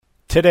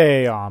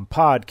Today on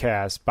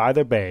Podcast by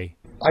the Bay.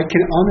 I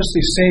can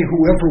honestly say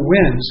whoever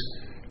wins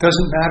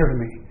doesn't matter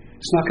to me.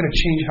 It's not going to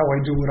change how I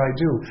do what I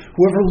do.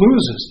 Whoever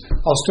loses,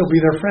 I'll still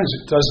be their friends.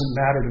 It doesn't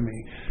matter to me.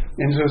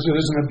 And there's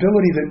an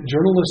ability that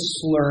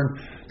journalists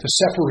learn to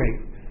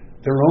separate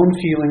their own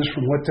feelings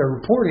from what they're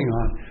reporting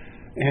on.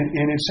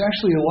 And it's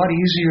actually a lot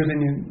easier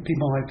than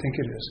people might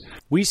think it is.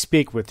 We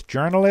speak with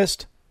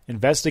journalist,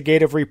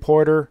 investigative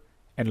reporter,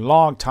 and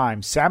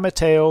longtime San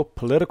Mateo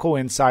political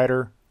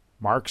insider,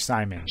 Mark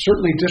Simon.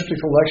 Certainly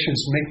district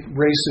elections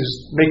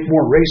make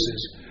more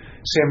races.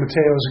 San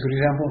Mateo is a good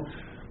example.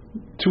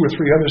 2 or 3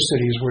 other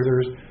cities where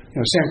there's,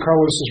 San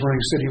Carlos is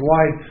running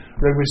citywide.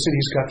 Redwood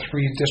City's got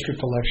 3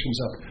 district elections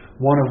up,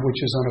 one of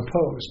which is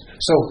unopposed.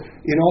 So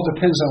it all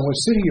depends on what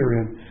city you're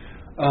in.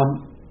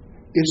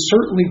 It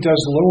certainly does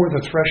lower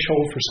the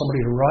threshold for somebody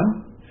to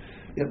run.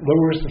 It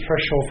lowers the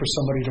threshold for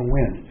somebody to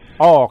win.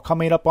 All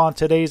coming up on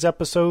today's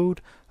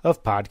episode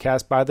of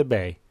Podcast by the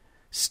Bay.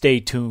 Stay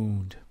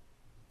tuned.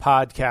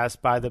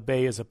 Podcast by the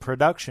Bay is a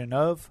production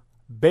of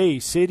Bay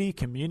City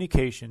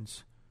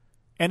Communications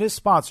and is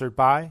sponsored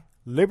by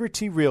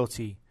Liberty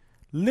Realty.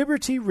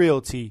 Liberty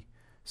Realty,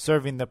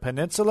 serving the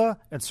peninsula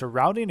and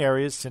surrounding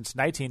areas since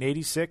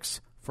 1986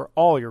 for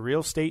all your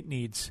real estate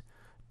needs.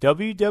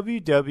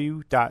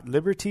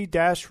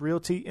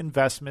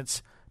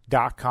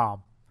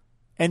 www.liberty-realtyinvestments.com.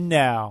 And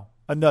now,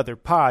 another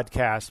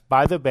Podcast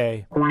by the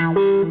Bay.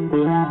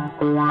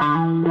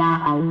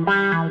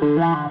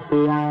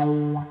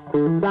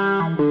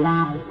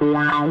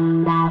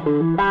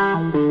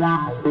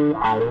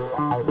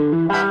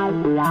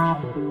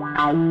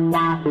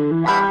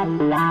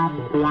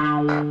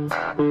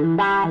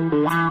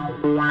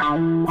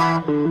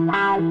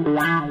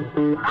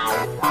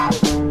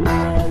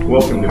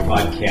 Welcome to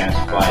Podcast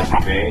by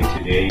the Bay.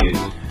 Today is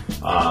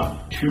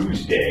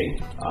Tuesday,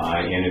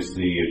 and it's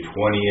the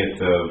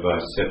 20th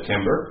of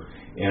September,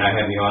 and I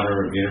have the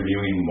honor of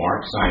interviewing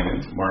Mark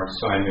Simon. Mark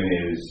Simon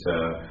is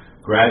a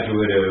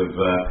graduate of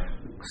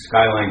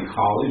Skyline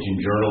College in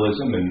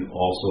journalism and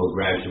also a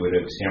graduate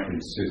of San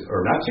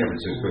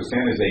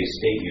Jose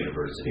State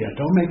University. Yeah,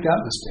 don't make that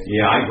mistake.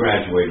 Yeah, I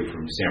graduated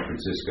from San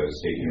Francisco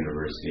State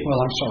University. Well,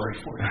 I'm sorry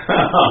for you.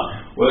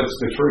 Well, it's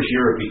the first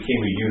year it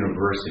became a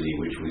university,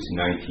 which was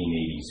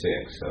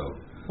 1986, so...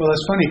 Well,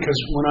 that's funny because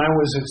when I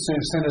was at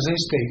San Jose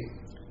State,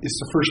 it's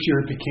the first year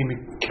it became a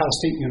Cal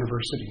State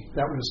University.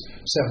 That was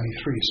 73,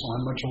 so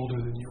I'm much older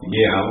than you are.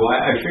 Yeah, well,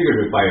 I figured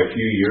it by a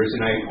few years,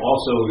 and I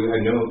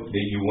know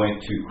that you went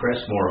to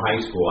Crestmore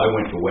High School. I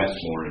went to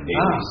Westmore in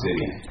Daly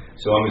City. Okay.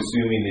 So I'm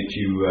assuming that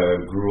you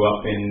grew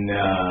up in...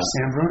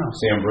 San Bruno.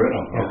 San Bruno.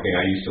 Yeah. Okay,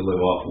 I used to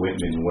live off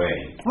Whitman Way.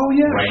 Oh,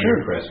 yeah, right sure.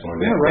 Near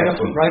Crestmore. Yeah, right up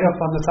on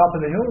the top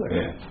of the hill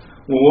there. Yeah.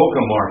 Well,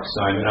 welcome, Mark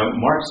Simon.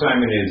 Mark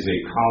Simon is a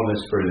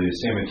columnist for the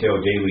San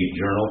Mateo Daily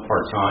Journal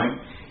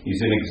part-time.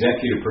 He's an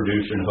executive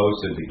producer and host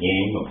of The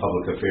Game, a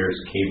public affairs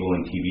cable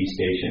and TV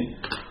station.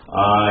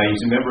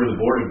 He's a member of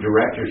the board of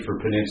directors for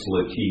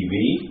Peninsula TV.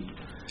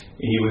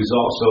 He was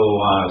also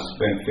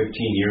spent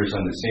 15 years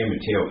on the San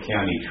Mateo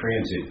County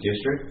Transit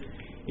District.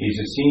 He's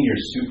a senior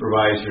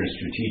supervisor in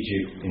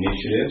strategic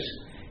initiatives.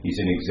 He's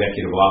an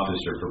executive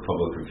officer for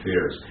public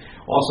affairs.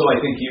 Also,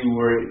 I think you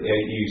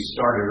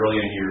started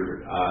early in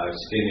your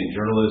stint in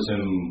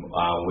journalism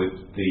with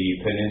the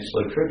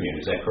Peninsula Tribune.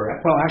 Is that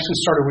correct? Well, I actually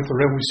started with the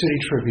Redwood City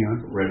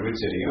Tribune. Redwood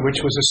City, okay.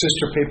 Which was a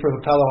sister paper of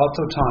the Palo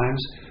Alto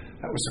Times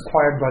that was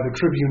acquired by the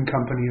Tribune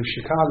Company of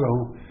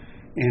Chicago,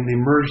 and they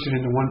merged it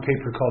into one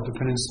paper called the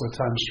Peninsula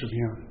Times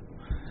Tribune.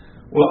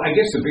 Well, I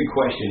guess the big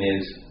question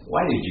is,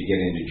 why did you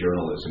get into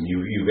journalism?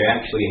 You've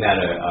actually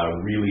had a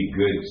really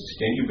good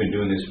stint. You've been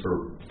doing this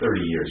for 30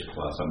 years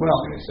plus, I'm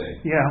just going to say.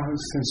 Yeah,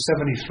 since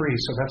 73,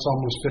 so that's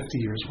almost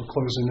 50 years. We're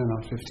closing in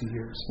on 50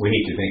 years. We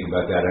hate to think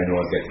about that. I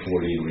know I've got 40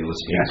 in real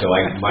estate, so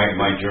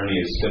my journey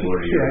is similar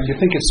to yours. Yeah,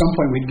 you think at some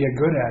point we'd get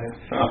good at it.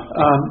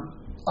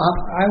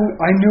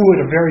 I knew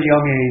at a very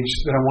young age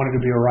that I wanted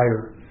to be a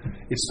writer.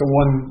 It's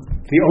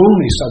the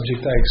only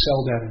subject I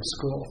excelled at in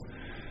school.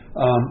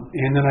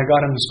 And then I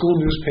got in the school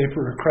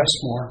newspaper at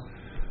Crestmore.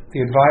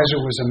 The advisor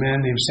was a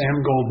man named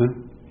Sam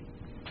Goldman,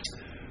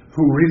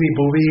 who really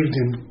believed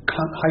in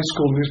high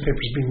school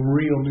newspapers being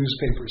real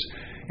newspapers,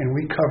 and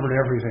we covered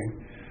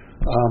everything.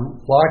 A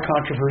lot of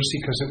controversy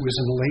because it was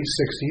in the late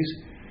 60s.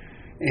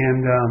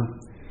 And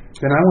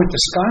then I went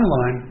to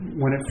Skyline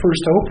when it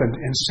first opened,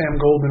 and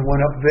Sam Goldman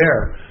went up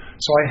there.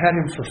 So I had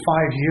him for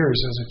 5 years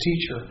as a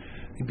teacher.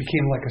 He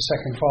became like a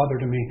second father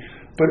to me.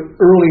 But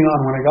early on,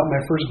 when I got my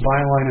first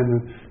byline in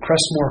the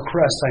Crestmore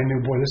Crest, I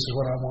knew, boy, this is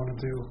what I want to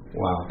do.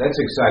 Wow, that's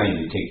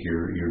exciting to take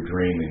your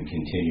dream and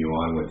continue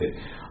on with it.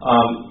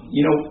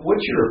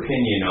 What's your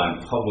opinion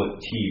on public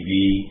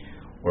TV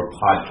or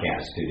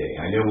podcast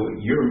today? I know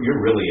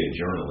you're really a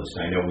journalist.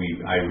 I know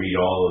I read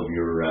all of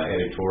your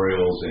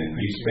editorials, and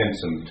you spend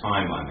some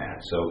time on that.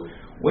 So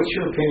what's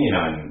your opinion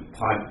on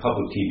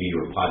public TV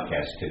or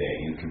podcast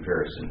today in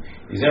comparison?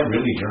 Is that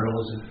really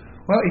journalism?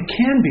 Well, it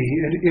can be.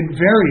 It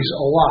varies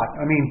a lot.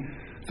 I mean,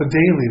 the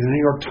Daily, the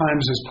New York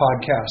Times'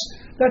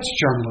 podcast, that's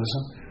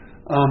journalism.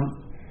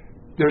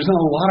 There's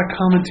not a lot of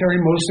commentary.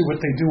 Mostly what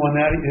they do on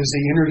that is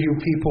they interview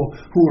people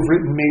who have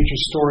written major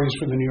stories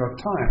for the New York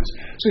Times.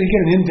 So you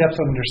get an in-depth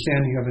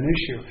understanding of an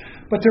issue.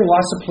 But there are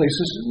lots of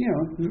places,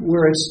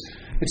 where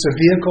it's a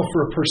vehicle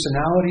for a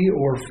personality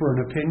or for an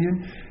opinion,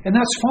 and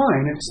that's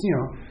fine. It's,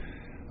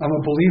 I'm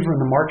a believer in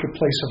the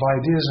marketplace of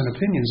ideas and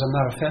opinions. I'm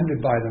not offended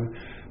by them.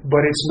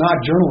 But it's not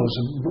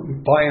journalism.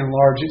 By and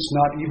large, it's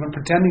not even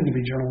pretending to be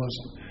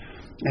journalism.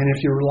 And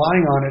if you're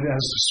relying on it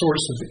as a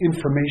source of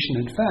information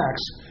and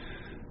facts,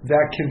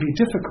 that can be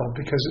difficult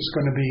because it's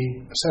going to be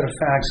a set of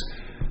facts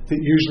that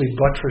usually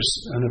buttress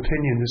an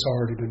opinion that's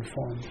already been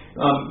formed.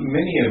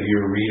 Many of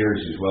your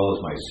readers, as well as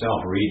myself,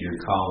 read your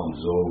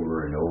columns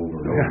over and over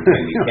and over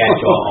again to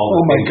catch all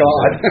oh my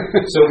God.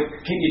 So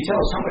can you tell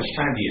us how much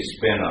time do you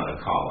spend on a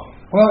column?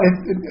 Well,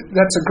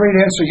 that's a great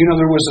answer.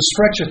 There was a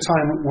stretch of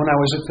time when I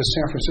was at the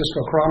San Francisco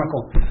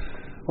Chronicle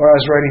where I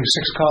was writing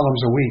 6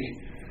 columns a week.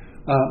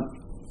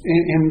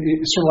 And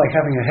it's sort of like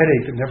having a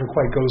headache that never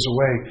quite goes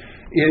away.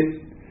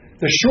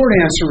 The short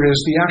answer is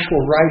the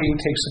actual writing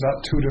takes about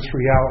 2 to 3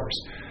 hours.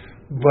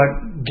 But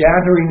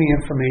gathering the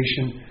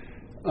information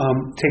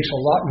takes a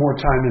lot more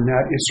time than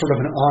that. It's sort of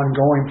an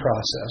ongoing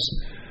process.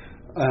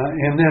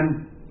 And then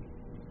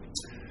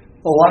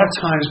a lot of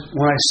times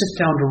when I sit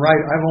down to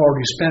write, I've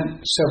already spent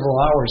several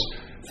hours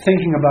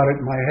thinking about it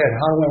in my head.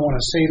 How do I want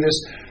to say this?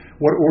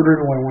 What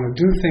order do I want to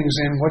do things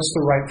in? What's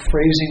the right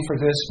phrasing for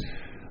this?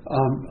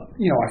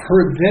 I've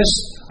heard this.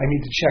 I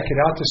need to check it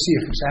out to see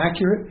if it's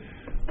accurate,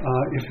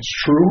 if it's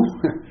true.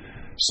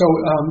 So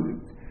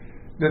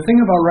the thing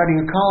about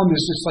writing a column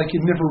is it's like you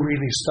never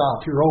really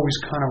stop. You're always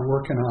kind of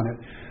working on it.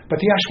 But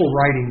the actual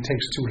writing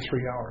takes 2 or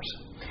 3 hours.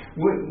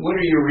 What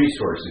are your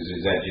resources?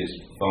 Is that just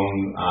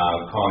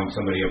calling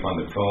somebody up on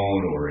the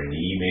phone, or an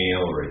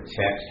email, or a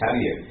text?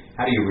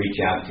 How do you reach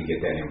out to get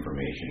that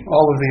information?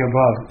 All of the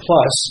above.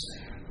 Plus,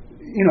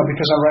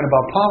 because I write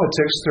about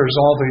politics, there's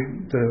all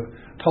the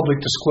public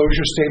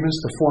disclosure statements,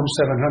 the Form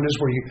 700s,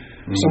 where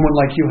someone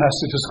like you has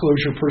to disclose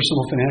your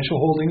personal financial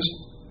holdings.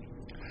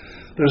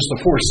 There's the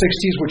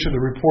 460s, which are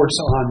the reports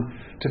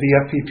to the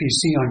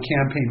FPPC on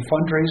campaign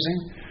fundraising.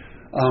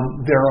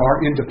 There are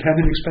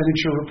independent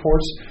expenditure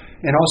reports,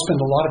 and I'll spend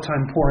a lot of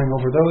time poring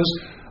over those.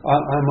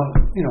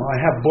 I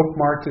have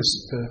bookmarked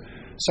the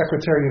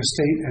Secretary of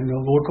State and the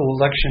local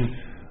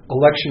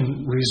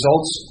election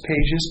results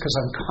pages because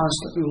I'm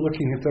constantly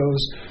looking at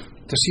those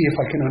to see if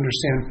I can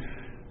understand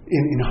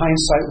in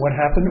hindsight what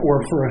happened,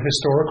 or for a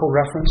historical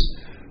reference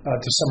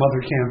to some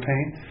other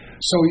campaign.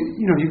 So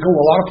you go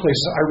a lot of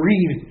places. I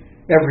read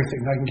everything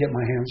I can get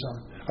my hands on.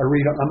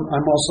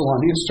 I'm also on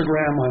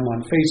Instagram. I'm on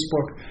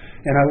Facebook,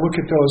 and I look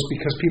at those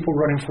because people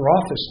running for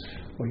office,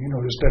 well, you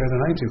know this better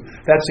than I do.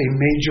 That's a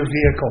major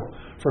vehicle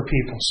for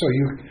people. So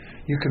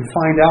you can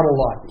find out a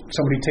lot.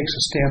 Somebody takes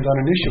a stand on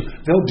an issue.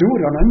 They'll do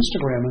it on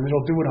Instagram and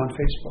they'll do it on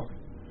Facebook.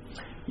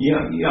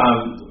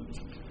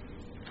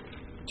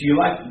 Do you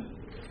like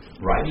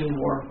writing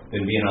more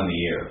than being on the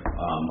air?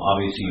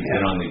 Obviously, you've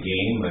been on the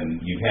game,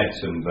 and you've had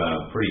some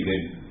pretty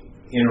good,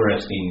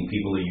 interesting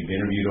people that you've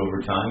interviewed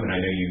over time, and I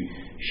know you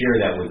share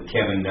that with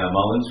Kevin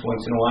Mullins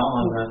once in a while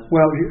on that.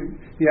 Well,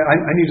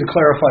 I need to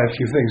clarify a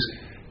few things.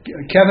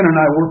 Kevin and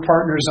I were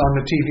partners on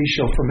the TV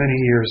show for many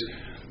years.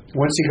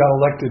 Once he got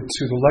elected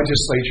to the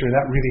legislature,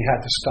 that really had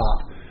to stop.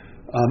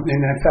 And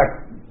in fact,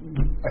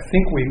 I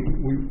think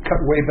we cut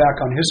way back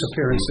on his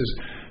appearances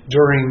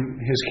during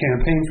his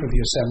campaign for the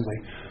Assembly.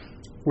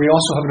 We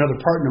also have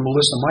another partner,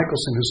 Melissa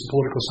Michelson, who's a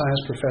political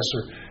science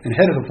professor and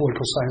head of the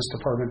political science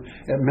department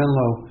at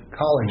Menlo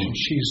College, and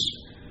she's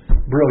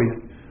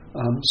brilliant.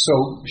 So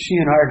she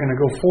and I are going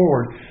to go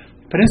forward.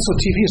 Peninsula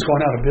TV has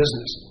gone out of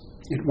business.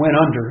 It went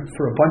under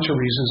for a bunch of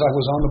reasons. I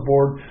was on the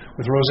board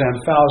with Roseanne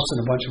Faust and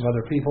a bunch of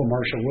other people,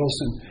 Marsha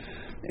Wilson,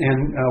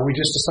 and we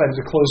just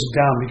decided to close it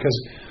down because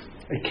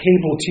a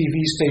cable TV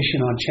station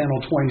on Channel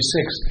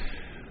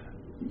 26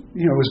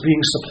 was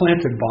being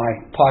supplanted by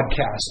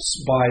podcasts,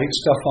 by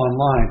stuff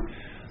online.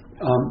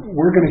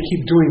 We're going to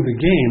keep doing The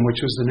Game,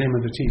 which was the name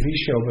of the TV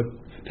show, but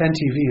Penn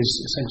TV is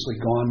essentially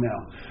gone now.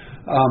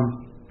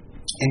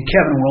 And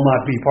Kevin will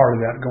not be part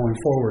of that going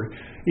forward,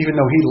 even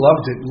though he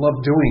loved it,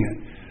 loved doing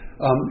it.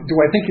 Do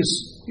I think it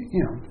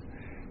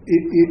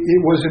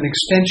was an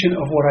extension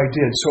of what I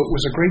did, so it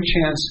was a great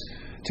chance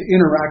to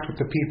interact with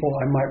the people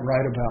I might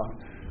write about,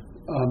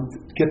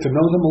 get to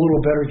know them a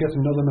little better, get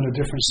to know them in a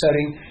different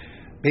setting,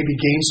 maybe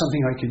gain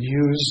something I could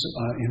use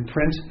in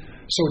print.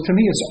 So to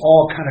me, it's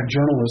all kind of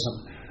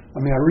journalism. I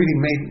mean, I really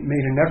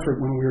made an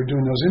effort when we were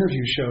doing those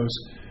interview shows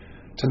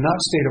to not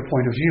state a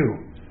point of view,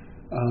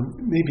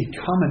 maybe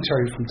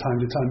commentary from time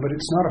to time, but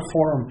it's not a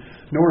forum,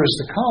 nor is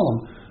the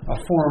column a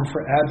forum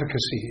for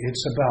advocacy.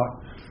 It's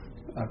about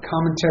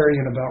commentary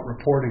and about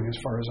reporting, as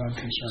far as I'm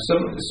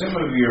concerned. Some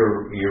of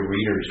your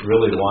readers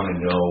really want to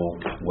know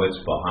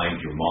what's behind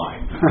your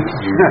mind.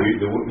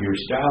 Your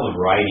style of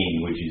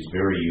writing, which is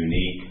very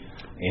unique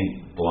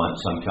and blunt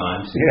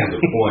sometimes, to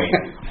the point,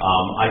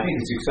 I think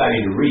it's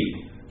exciting to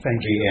read.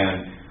 Thank you.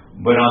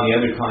 But on the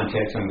other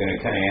context, I'm going to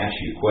kind of ask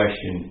you a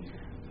question.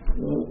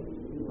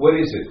 What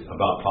is it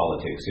about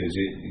politics? Is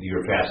it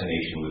your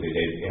fascination with it?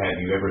 Have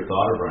you ever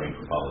thought of running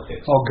for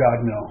politics? Oh God,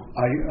 no.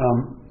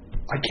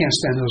 I can't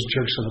stand those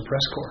jerks in the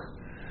press corps.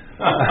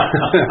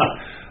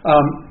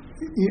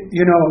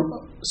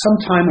 Some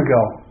time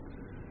ago,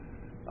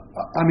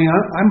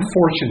 I'm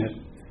fortunate.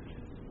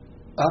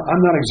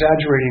 I'm not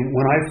exaggerating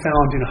when I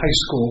found in high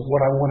school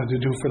what I wanted to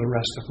do for the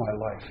rest of my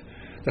life.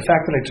 The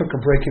fact that I took a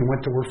break and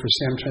went to work for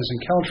Samtrans and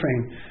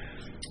Caltrain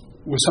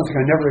was something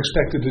I never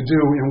expected to do,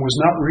 and was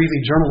not really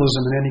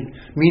journalism in any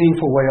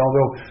meaningful way,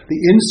 although the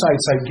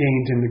insights I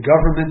gained in the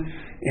government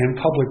and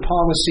public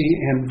policy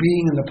and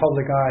being in the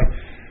public eye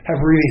have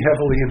really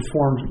heavily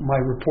informed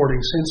my reporting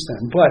since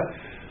then. But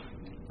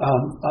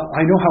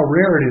I know how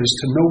rare it is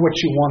to know what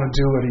you want to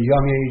do at a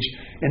young age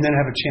and then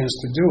have a chance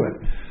to do it.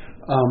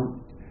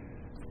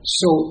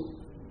 So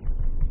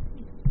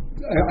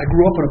I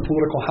grew up in a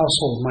political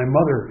household. My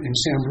mother in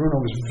San Bruno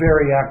was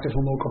very active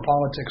in local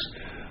politics.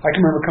 I can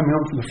remember coming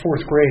home from the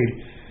 4th grade,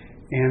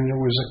 and there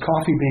was a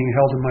coffee being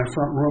held in my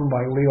front room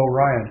by Leo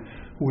Ryan,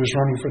 who was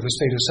running for the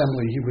state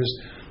assembly. He was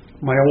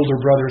my older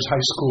brother's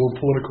high school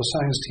political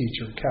science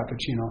teacher at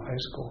Cappuccino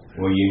High School.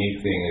 Well,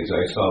 unique thing is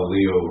I saw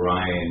Leo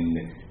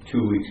Ryan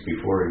 2 weeks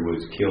before he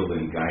was killed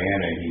in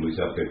Guyana. He was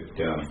up at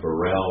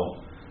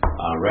Burrell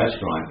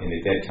restaurant, and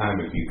at that time,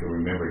 if you can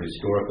remember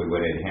historically,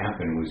 what had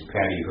happened was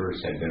Patty Hearst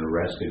had been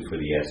arrested for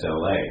the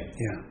SLA.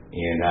 Yeah.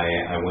 And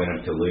I went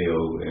up to Leo,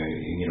 at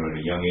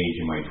a young age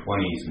in my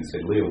 20s, and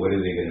said, "Leo, what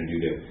are they going to do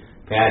to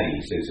Patty?"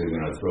 He says they're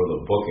going to throw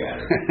the book at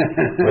her.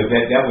 But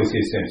that was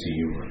his sense of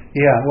humor.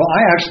 Yeah. Well,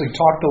 I actually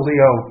talked to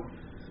Leo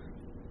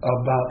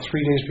about 3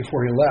 days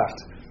before he left,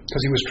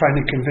 because he was trying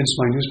to convince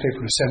my newspaper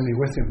to send me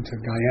with him to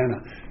Guyana,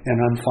 and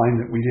I'm fine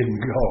that we didn't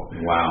go.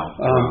 Wow.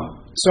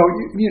 So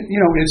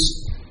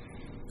it's.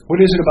 What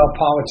is it about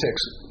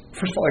politics?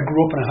 First of all, I grew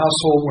up in a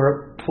household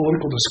where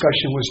political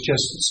discussion was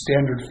just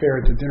standard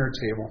fare at the dinner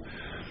table.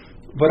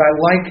 But I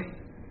like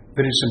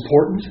that it's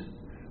important,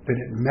 that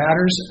it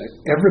matters.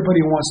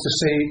 Everybody wants to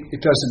say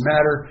it doesn't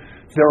matter.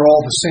 They're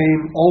all the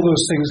same. All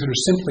those things that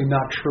are simply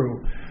not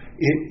true.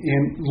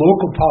 In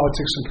local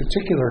politics in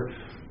particular,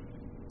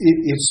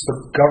 it's the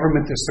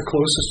government that's the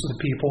closest to the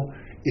people.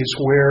 It's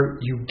where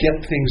you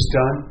get things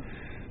done.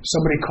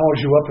 Somebody calls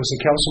you up as a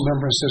council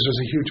member and says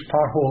there's a huge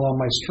pothole on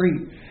my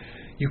street.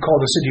 You call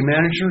the city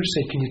manager,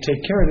 say, "Can you take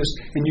care of this?"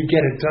 And you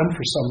get it done for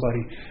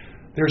somebody.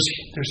 There's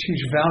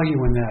huge value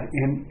in that.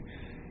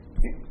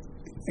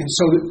 And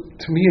so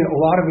to me, a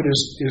lot of it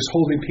is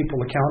holding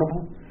people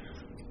accountable,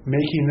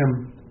 making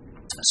them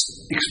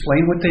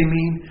explain what they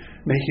mean,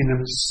 making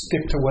them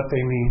stick to what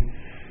they mean.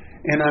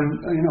 And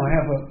I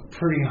have a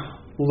pretty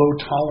low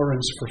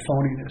tolerance for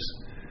phoniness.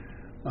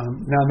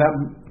 Now that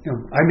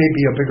I may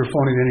be a bigger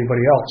phony than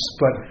anybody else,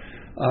 but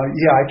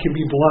I can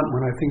be blunt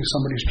when I think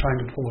somebody's trying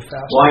to pull a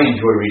fast one. Well, I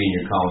enjoy reading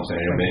your columns, and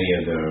I know many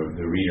of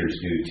the readers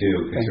do too,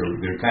 because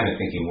they're kind of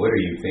thinking, "What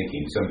are you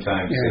thinking?"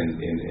 Sometimes,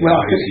 and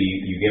obviously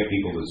you get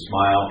people to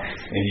smile,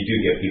 and you do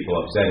get people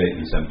upset at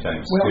you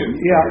sometimes too.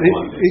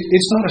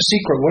 It's not a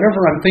secret. Whatever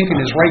I'm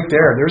thinking is right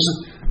there.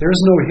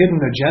 There's no hidden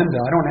agenda.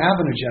 I don't have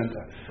an agenda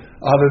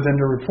other than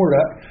to report.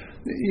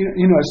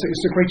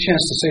 It's a great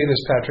chance to say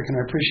this, Patrick, and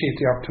I appreciate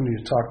the opportunity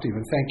to talk to you,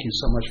 and thank you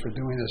so much for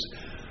doing this.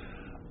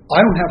 I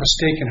don't have a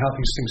stake in how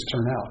these things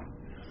turn out.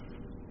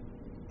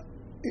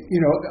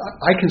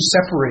 I can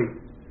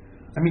separate.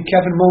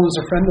 Kevin Mullen's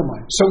a friend of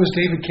mine. So is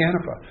David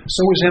Canepa.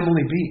 So is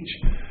Emily Beach.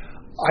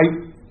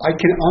 I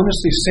can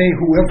honestly say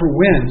whoever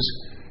wins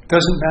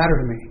doesn't matter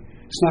to me.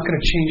 It's not going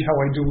to change how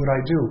I do what I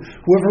do.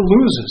 Whoever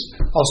loses,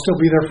 I'll still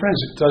be their friends.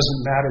 It doesn't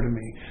matter to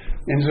me.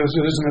 And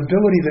there's an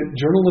ability that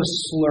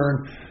journalists learn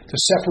to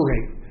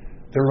separate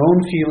their own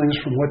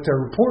feelings from what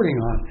they're reporting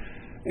on.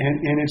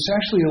 And it's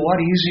actually a lot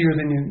easier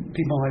than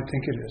people might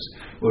think it is.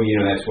 Well,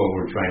 that's what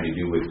we're trying to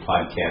do with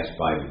Podcast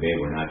by the Bay.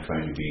 We're not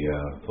trying to be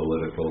a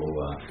political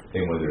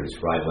thing, whether it's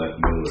right, left,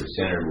 middle, or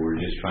center.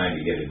 We're just trying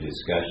to get a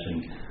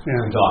discussion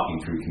and talking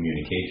through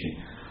communication.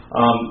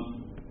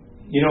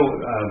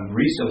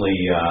 Recently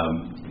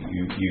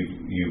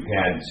you've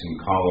had some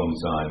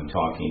columns on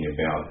talking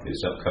about this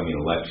upcoming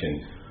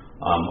election.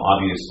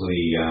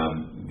 Obviously,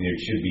 there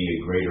should be a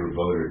greater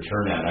voter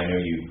turnout. I know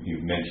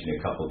you've mentioned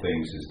a couple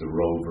things as the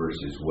Roe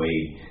versus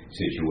Wade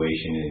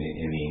situation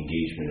and the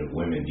engagement of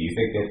women. Do you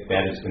think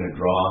that is going to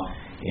draw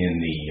in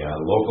the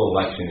local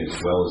election as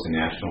well as the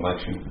national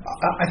election?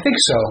 I think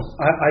so.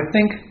 I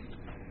think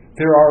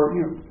there are,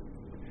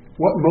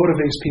 what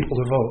motivates people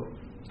to vote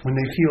when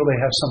they feel they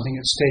have something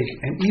at stake.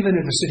 And even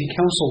at the city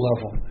council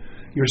level,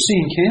 you're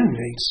seeing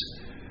candidates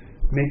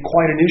make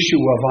quite an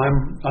issue of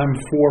I'm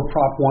for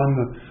Prop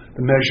 1,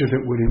 the measure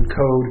that would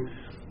encode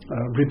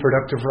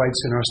reproductive rights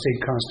in our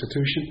state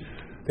constitution.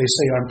 They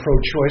say I'm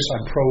pro-choice,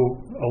 I'm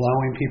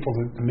pro-allowing people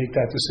to make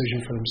that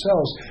decision for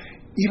themselves.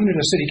 Even at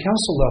a city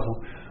council level,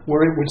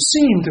 where it would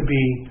seem to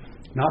be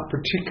not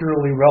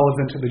particularly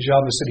relevant to the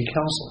job of city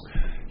council.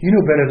 You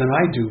know better than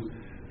I do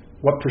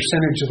what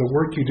percentage of the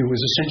work you do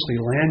is essentially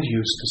land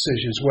use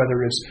decisions, whether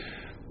it's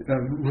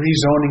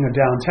rezoning a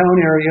downtown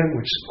area,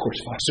 which of course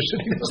Foster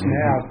City doesn't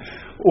have,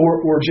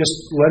 or just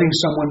letting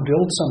someone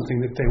build something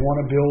that they want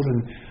to build and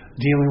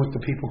dealing with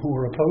the people who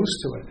are opposed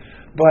to it.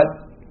 But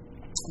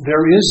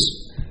there is,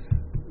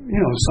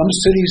 some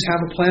cities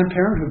have a Planned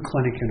Parenthood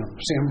clinic in them.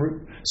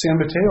 San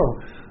Mateo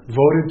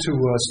voted to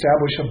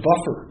establish a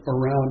buffer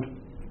around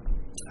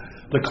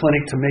the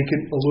clinic to make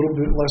it a little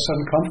bit less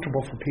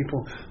uncomfortable for people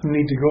who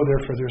need to go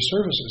there for their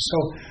services. So,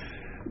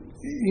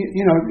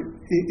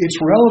 it's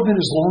relevant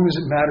as long as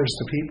it matters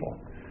to people.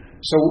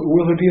 So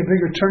will there be a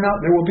bigger turnout?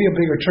 There will be a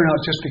bigger turnout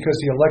just because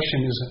the election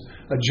is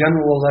a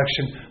general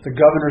election. The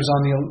governor's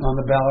on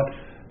the ballot.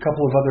 A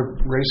couple of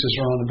other races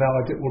are on the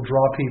ballot that will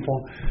draw people.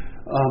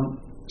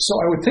 So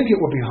I would think it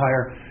will be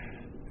higher.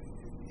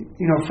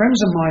 Friends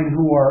of mine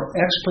who are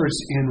experts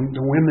in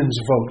the women's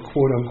vote,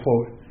 quote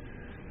unquote,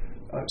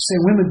 say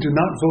women do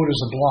not vote as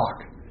a bloc.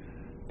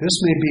 This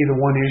may be the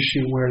one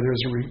issue where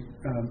there's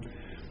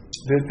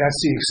that's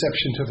the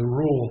exception to the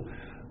rule.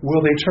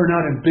 Will they turn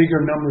out in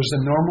bigger numbers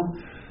than normal?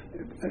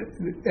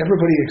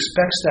 Everybody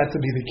expects that to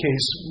be the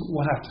case.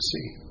 We'll have to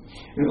see.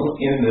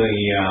 In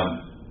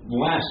the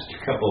last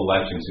couple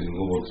elections, and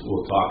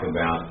we'll talk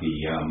about the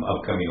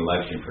upcoming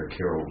election for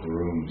Carol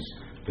Groom's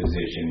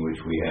position,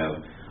 which we have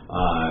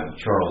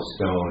Charles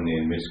Stone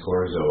and Ms.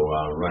 Corzo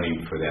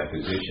running for that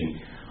position.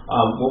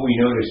 What we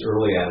noticed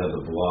early out of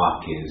the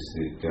block is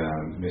that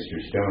Mr.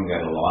 Stone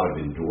got a lot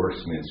of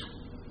endorsements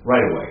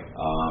right away.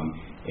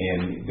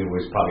 And there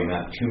was probably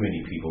not too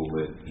many people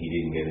that he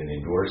didn't get an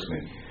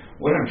endorsement.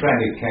 What I'm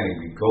trying to kind of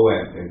go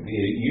at,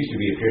 it used to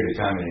be a period of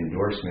time in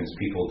endorsements,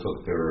 people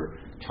took their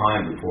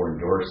time before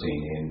endorsing,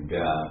 and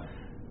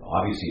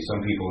obviously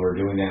some people are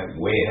doing that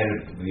way ahead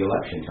of the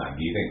election time.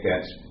 Do you think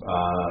that's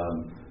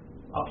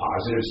a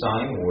positive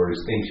sign, or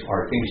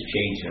are things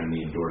changing on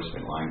the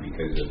endorsement line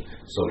because of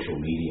social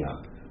media?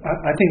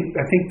 I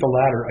think the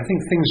latter. I think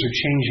things are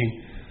changing.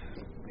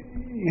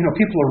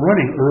 People are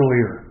running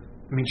earlier.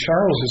 I mean,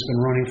 Charles has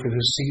been running for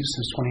this seat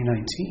since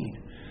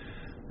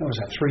 2019. Was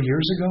that 3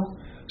 years ago?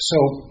 So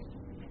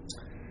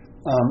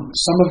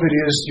some of it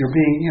is you're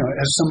being,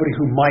 as somebody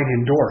who might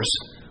endorse.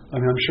 I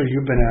mean, I'm sure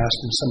you've been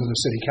asked in some of the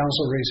city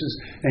council races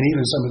and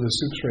even some of the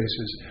Supes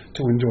races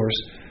to endorse.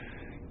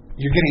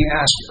 You're getting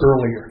asked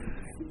earlier.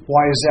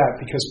 Why is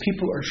that? Because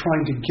people are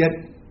trying to get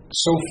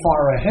so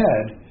far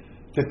ahead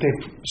that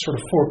they've sort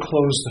of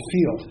foreclosed the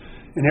field.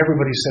 And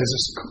everybody says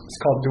it's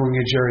called doing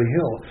a Jerry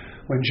Hill.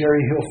 When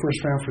Jerry Hill first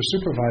ran for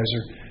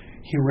supervisor,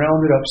 he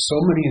rounded up so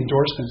many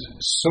endorsements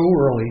so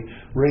early,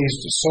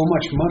 raised so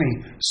much money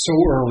so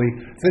early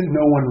that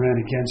no one ran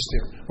against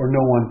him, or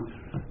no one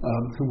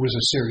who was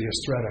a serious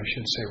threat, I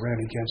should say, ran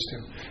against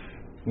him.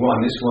 Well,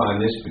 on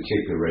this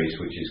particular race,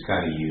 which is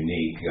kind of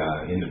unique,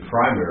 in the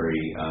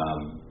primary,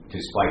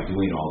 despite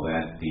doing all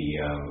that, the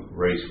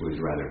race was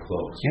rather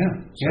close.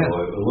 Yeah. So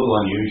a little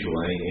unusual.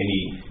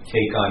 Any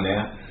take on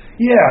that?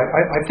 Yeah,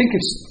 I think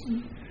it's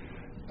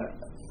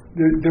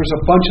there's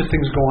a bunch of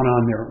things going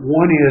on there.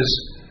 One is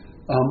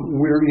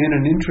we're in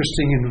an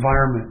interesting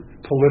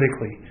environment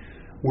politically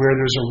where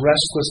there's a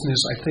restlessness,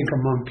 I think,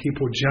 among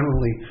people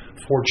generally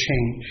for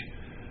change.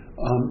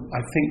 I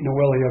think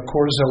Noelia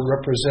Corzo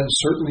represents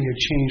certainly a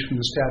change from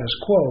the status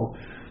quo,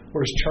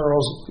 whereas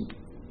Charles,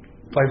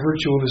 by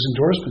virtue of his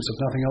endorsements, if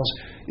nothing else,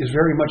 is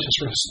very much a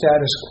sort of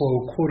status quo,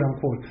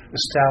 quote-unquote,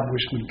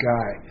 establishment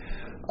guy.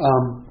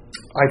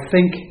 I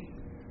think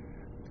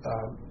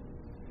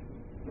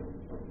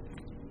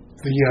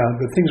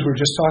the things we were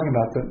just talking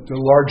about, the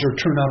larger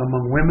turnout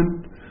among women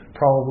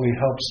probably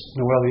helps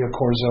Noelia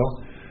Corzo.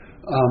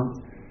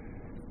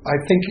 I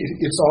think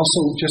it's also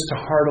just a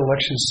hard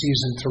election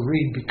season to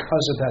read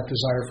because of that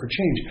desire for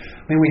change.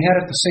 I mean, we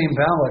had at the same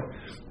ballot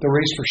the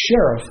race for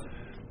sheriff,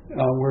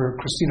 where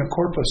Christina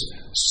Corpus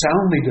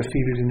soundly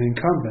defeated an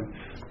incumbent.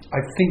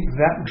 I think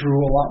that drew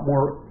a lot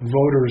more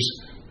voters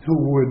who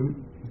would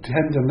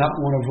tend to not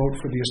want to vote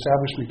for the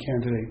establishment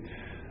candidate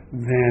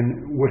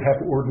than would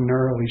have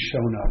ordinarily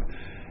shown up.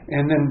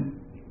 And then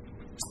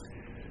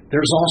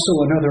there's also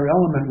another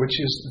element, which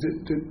is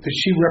that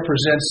she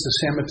represents the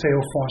San Mateo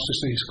Foster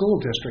City School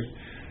District.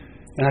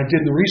 And I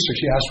did the research.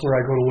 You asked where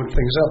I go to look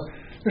things up.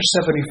 There's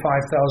 75,000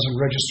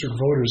 registered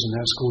voters in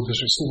that school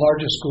district. It's the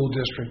largest school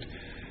district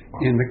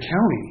in the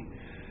county,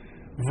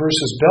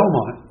 versus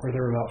Belmont, where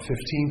there are about 15,000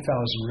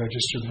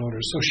 registered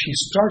voters. So she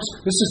starts,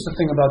 this is the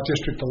thing about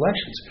district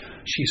elections,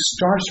 she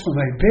starts from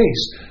a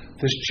base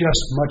that's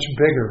just much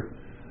bigger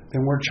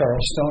than where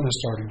Charles Stone is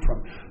starting from.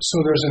 So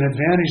there's an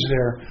advantage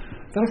there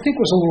that I think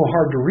was a little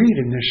hard to read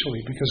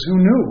initially, because who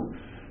knew?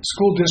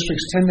 School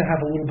districts tend to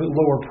have a little bit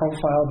lower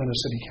profile than a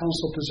city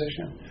council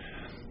position.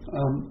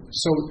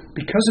 So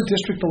because of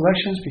district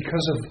elections,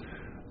 because of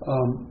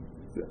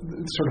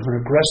sort of an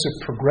aggressive,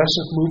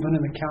 progressive movement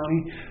in the county,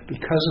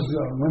 because of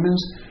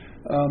women's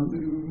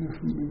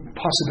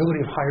possibility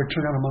of higher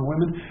turnout among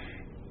women,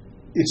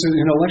 it's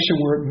an election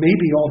where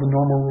maybe all the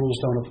normal rules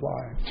don't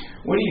apply.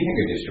 What do you think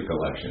of district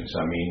elections?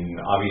 I mean,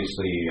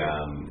 obviously,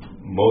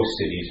 most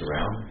cities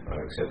around,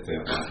 except the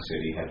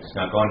city, have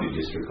not gone to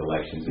district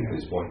elections at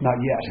this point. Not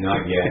yet.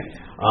 Not yet.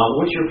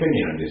 What's your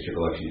opinion on district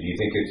elections? Do you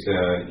think it's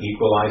an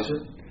equalizer?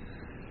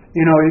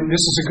 You know,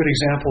 this is a good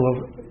example of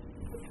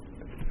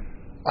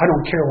I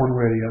don't care one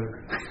way or the other.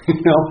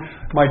 You know,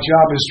 my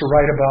job is to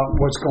write about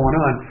what's going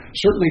on.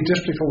 Certainly,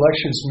 district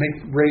elections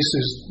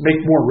make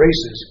more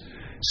races.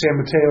 San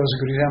Mateo is a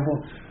good example.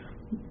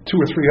 2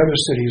 or 3 other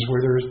cities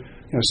where there's,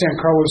 San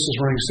Carlos is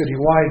running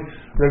citywide.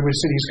 Redwood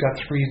City's got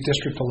 3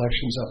 district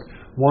elections up,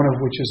 one of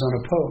which is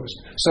unopposed.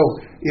 So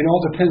it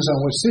all depends on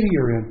what city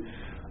you're in.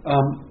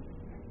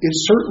 It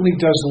certainly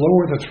does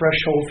lower the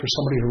threshold for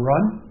somebody to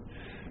run.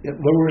 It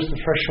lowers the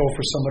threshold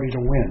for somebody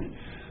to win.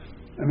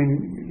 I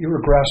mean,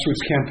 you're a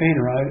grassroots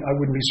campaigner. I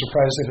wouldn't be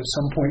surprised if at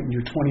some point in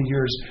your 20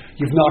 years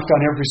you've knocked on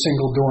every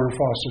single door in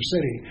Foster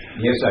City.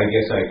 Yes, I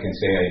guess I can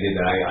say I did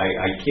that.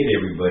 I kid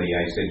everybody.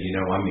 I said,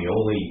 I'm the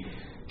only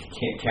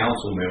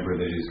council member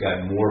that has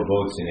gotten more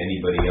votes than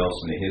anybody else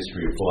in the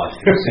history of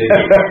Foster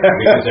City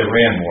because I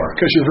ran more.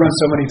 Because you've run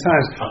so many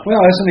times.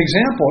 Well, as an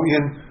example,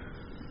 in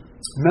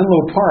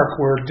Menlo Park,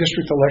 where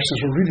district elections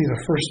were really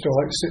the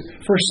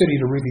first city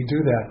to really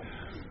do that,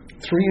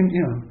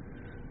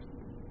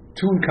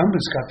 2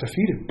 incumbents got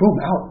defeated. Boom,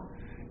 out.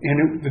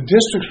 And the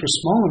districts were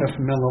small enough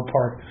in Menlo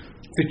Park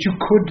that you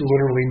could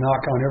literally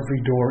knock on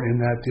every door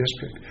in that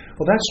district.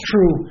 Well, that's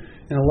true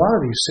in a lot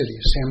of these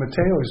cities. San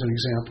Mateo is an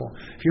example.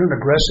 If you're an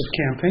aggressive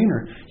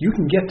campaigner, you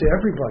can get to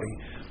everybody.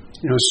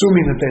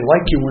 Assuming that they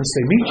like you once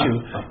they meet you,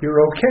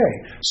 you're okay.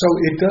 So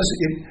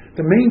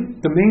the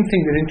main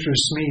thing that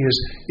interests me is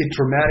it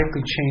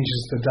dramatically changes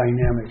the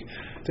dynamic.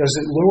 Does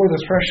it lower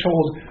the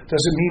threshold?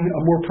 Does it mean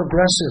a more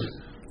progressive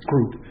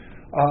group?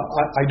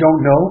 I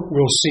don't know.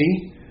 We'll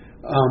see.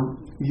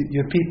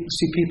 You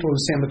see people in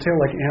San Mateo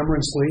like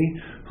Amarance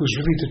Lee, who's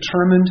really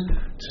determined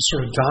to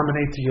sort of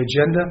dominate the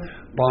agenda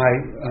by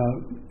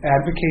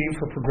advocating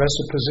for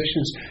progressive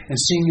positions and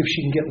seeing if she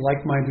can get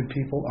like-minded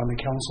people on the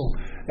council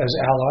as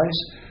allies.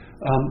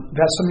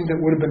 That's something that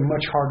would have been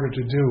much harder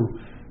to do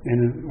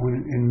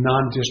in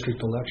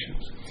non-district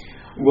elections.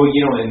 Well,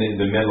 in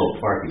the Menlo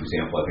Park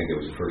example, I think it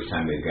was the first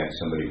time they got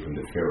somebody from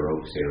the Fair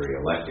Oaks area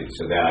elected.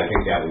 So I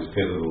think that was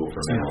pivotal for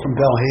Menlo. From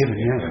Belhaven,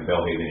 yeah.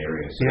 Belhaven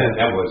area. So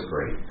that was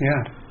great.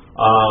 Yeah.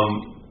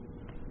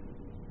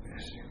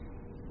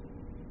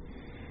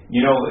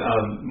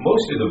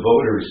 Most of the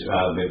voters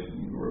that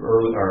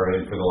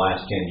for the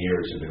last 10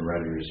 years have been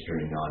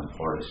registering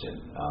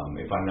nonpartisan.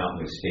 If I'm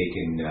not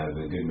mistaken,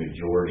 the good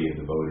majority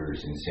of the voters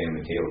in San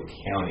Mateo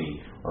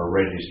County are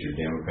registered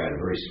Democrat. A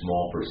very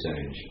small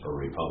percentage are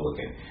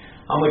Republican.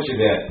 How much of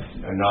that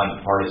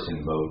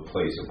nonpartisan vote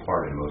plays a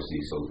part in most of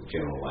these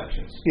general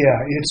elections? Yeah,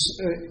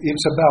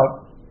 it's about,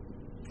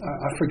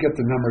 I forget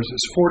the numbers,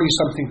 it's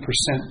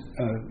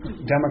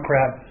 40-something%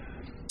 Democrat,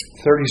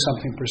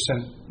 30-something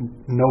percent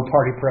no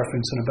party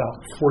preference, and about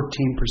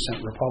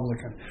 14%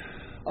 Republican.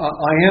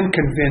 I am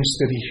convinced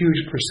that a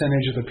huge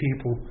percentage of the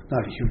people,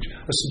 not a huge,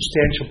 a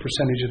substantial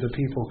percentage of the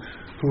people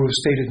who have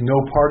stated no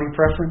party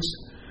preference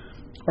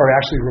are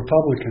actually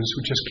Republicans who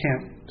just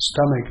can't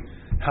stomach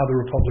how the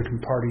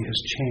Republican Party has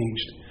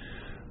changed.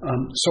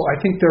 So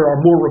I think there are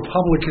more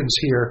Republicans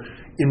here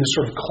in the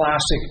sort of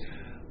classic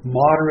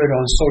moderate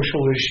on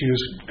social issues,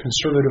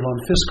 conservative on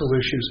fiscal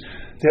issues,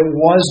 that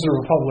was the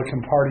Republican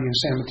Party in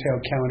San Mateo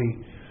County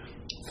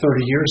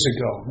 30 years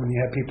ago, when you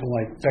had people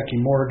like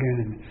Becky Morgan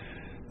and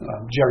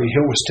Jerry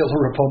Hill was still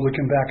a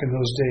Republican back in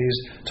those days,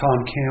 Tom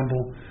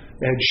Campbell,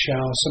 Ed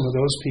Shaw, some of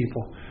those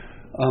people.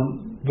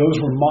 Those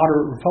were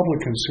moderate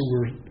Republicans who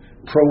were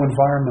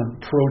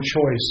pro-environment,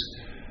 pro-choice,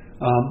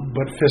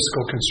 but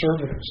fiscal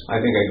conservatives. I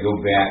think I'd go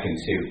back and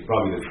say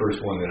probably the first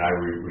one that I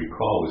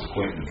recall was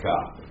Quentin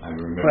Kopp. I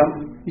remember.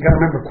 Well, you got to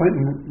remember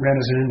Quentin ran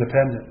as an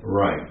independent.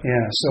 Right.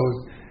 Yeah. So,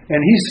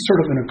 and he's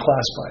sort of in a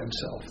class by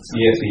himself.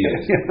 Yes, he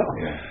is.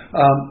 Yeah.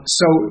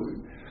 So,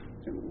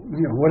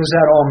 what does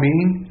that all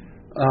mean?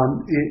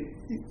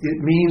 It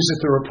means that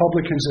the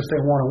Republicans, if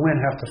they want to win,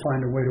 have to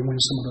find a way to win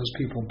some of those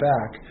people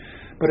back.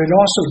 But it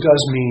also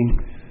does mean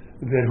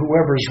that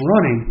whoever's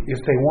running, if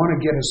they want to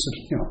get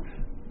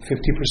 50%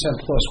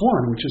 plus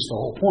one, which is the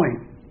whole point,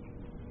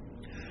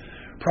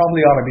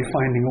 probably ought to be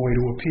finding a way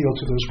to appeal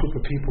to those group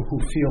of people who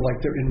feel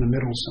like they're in the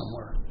middle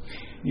somewhere.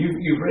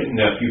 You've written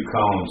a few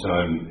columns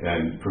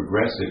on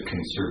progressive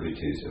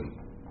conservatism.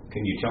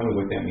 Can you tell me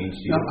what that means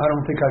to you? No, I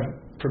don't think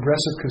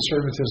progressive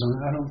conservatism,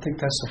 I don't think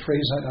that's the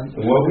phrase.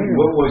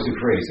 What was the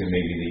phrase that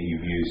maybe that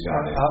you've used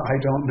on it? I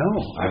don't know.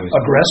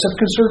 Aggressive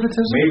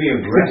conservative? Maybe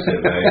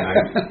aggressive.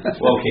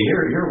 Well, okay,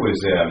 here was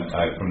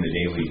from the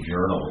Daily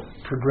Journal.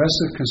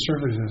 Progressive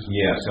conservatism.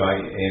 Yeah, so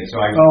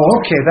I. Oh,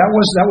 okay, that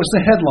was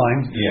the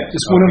headline. Yes.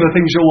 It's one of the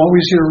things you'll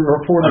always hear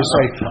reporters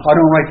say, I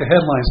don't write the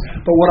headlines.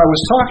 But what I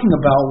was talking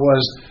about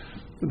was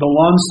the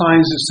lawn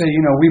signs that say,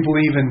 we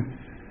believe in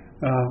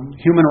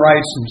human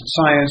rights and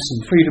science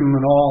and freedom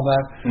and all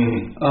that,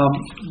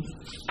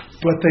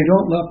 but they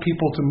don't let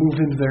people to move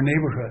into their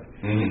neighborhood.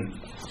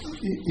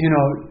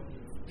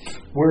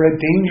 we're at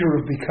danger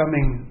of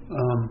becoming,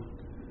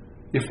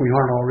 if we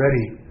aren't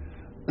already,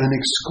 an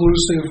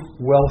exclusive,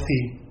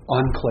 wealthy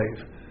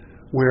enclave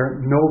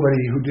where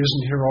nobody who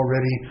isn't here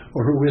already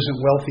or who isn't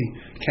wealthy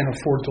can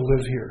afford to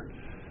live here.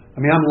 I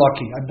mean, I'm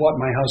lucky. I bought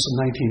my house in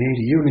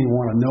 1980. You don't even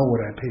want to know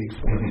what I paid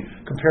for it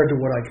compared to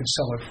what I could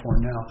sell it for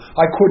now.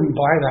 I couldn't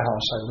buy the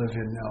house I live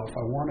in now if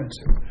I wanted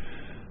to.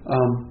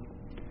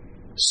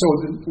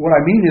 What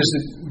I mean is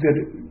that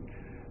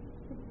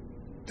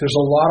there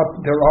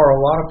are a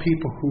lot of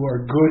people who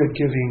are good at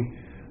giving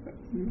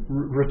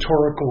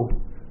rhetorical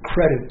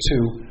credit to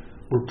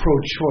we're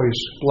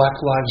pro-choice, Black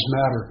Lives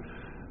Matter,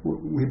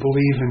 we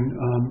believe in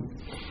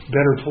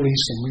better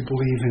policing, we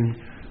believe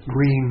in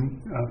green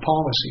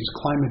policies,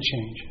 climate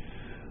change.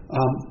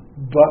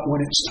 But when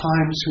it's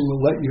time to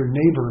let your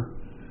neighbor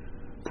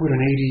put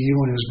an ADU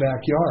in his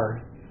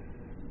backyard,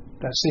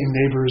 that same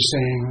neighbor is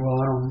saying, well,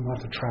 I don't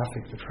want the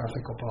traffic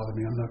will bother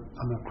me.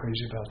 I'm not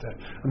crazy about that.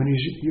 I mean,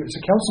 it's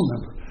a council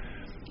member.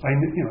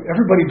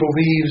 Everybody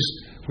believes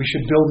we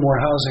should build more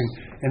housing,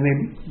 and they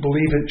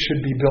believe it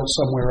should be built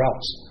somewhere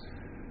else.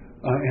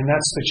 And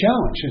that's the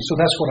challenge. And so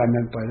that's what I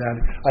meant by that.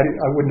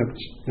 I wouldn't have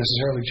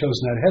necessarily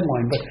chosen that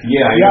headline, but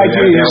the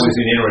idea that was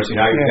an interesting.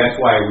 That's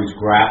why I was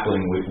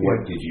grappling with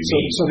what did you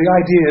mean. So the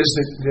idea is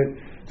that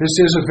this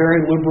is a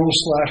very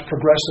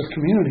liberal/progressive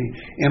community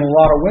in a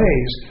lot of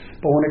ways,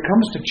 but when it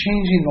comes to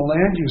changing the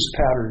land use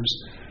patterns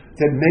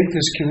that make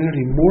this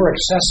community more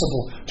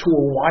accessible to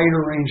a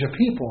wider range of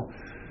people,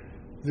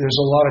 there's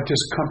a lot of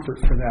discomfort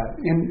for that,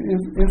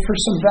 and for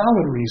some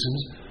valid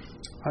reasons.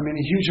 I mean,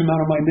 a huge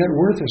amount of my net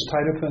worth is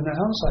tied up in the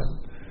house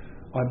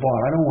I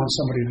bought. I don't want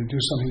somebody to do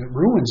something that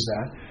ruins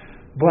that,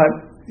 but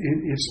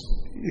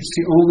it's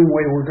the only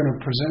way we're going to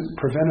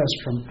prevent us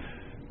from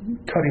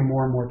cutting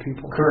more and more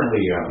people.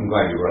 Currently, I'm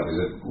glad you brought this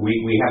up.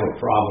 We have a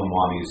problem,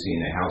 obviously,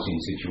 in the housing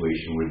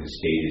situation where the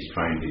state is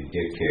trying to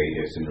dictate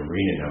us in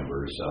arena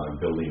numbers,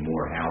 building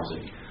more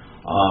housing.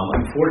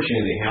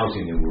 Unfortunately, the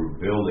housing that we're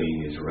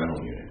building is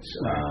rental units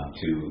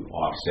to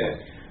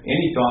offset.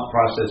 Any thought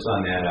process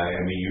on that? I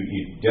mean,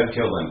 you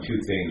dovetailed on two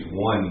things.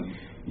 One,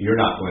 you're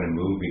not going to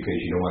move because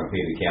you don't want to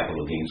pay the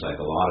capital gains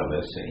like a lot of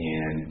us.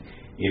 And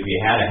if you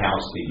had a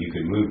house that you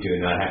could move to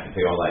and not have to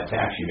pay all that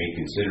tax, you may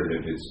consider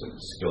it if it's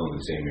still in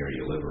the same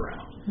area you live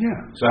around. Yeah.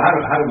 So how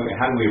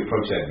do we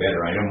approach that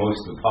better? I know most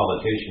of the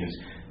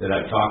politicians that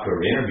I've talked to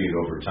or interviewed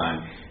over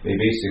time, they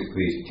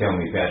basically tell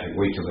me, Patrick,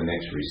 wait till the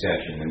next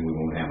recession, then we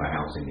won't have a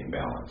housing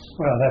imbalance.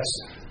 Well, that's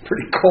a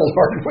pretty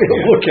cold-hearted way to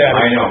look at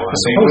it. I know. I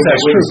suppose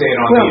that's true. Say it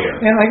on the air.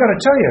 And I got to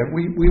tell you,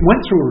 we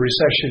went through a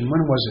recession.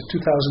 When was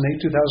it?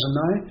 2008,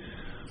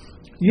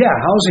 2009. Yeah,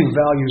 housing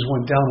values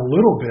went down a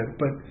little bit,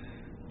 but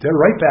they're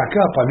right back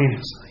up. I mean,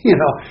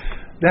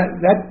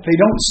 that they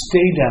don't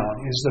stay down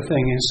is the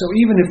thing. And so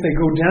even if they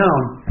go down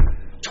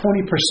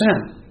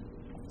 20%.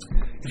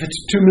 If it's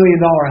a $2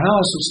 million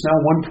house, it's now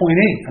 1.8.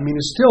 I mean,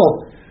 it's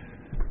still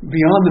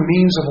beyond the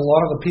means of a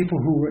lot of the people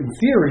who, in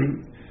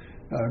theory,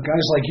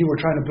 guys like you were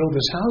trying to build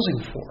this housing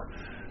for.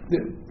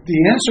 The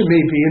answer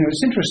may be, and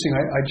it's interesting,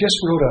 I just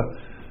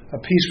wrote a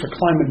piece for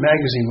Climate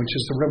Magazine, which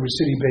is the Redwood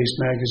City-based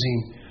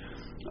magazine,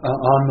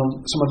 on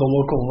some of the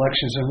local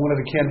elections, and one of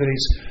the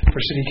candidates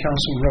for city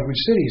council in Redwood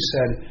City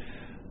said,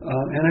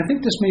 and I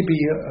think this may be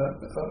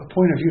a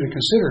point of view to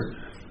consider,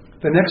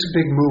 the next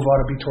big move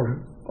ought to be toward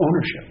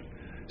ownership.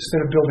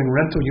 Instead of building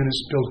rental units,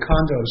 build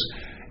condos,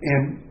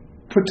 and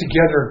put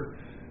together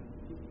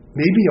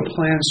maybe a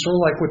plan sort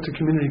of like what the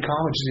community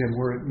college did,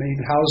 where it made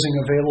housing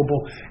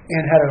available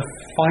and had a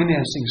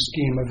financing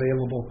scheme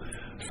available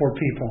for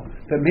people.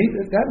 That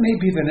may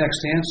be the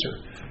next answer.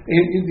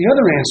 And the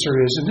other answer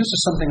is, and this is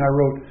something I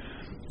wrote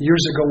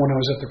years ago when I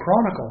was at the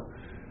Chronicle,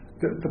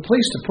 the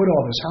place to put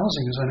all this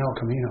housing is on El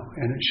Camino,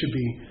 and it should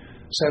be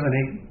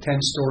 7, 8, 10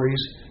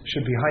 stories,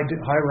 should be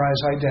high-rise,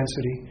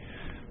 high-density.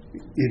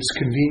 It's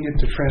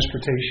convenient to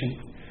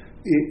transportation.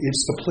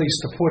 It's the place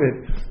to put it.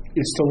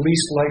 It's the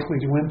least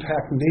likely to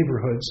impact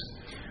neighborhoods.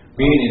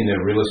 Being in the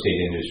real estate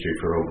industry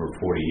for over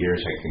 40 years,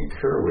 I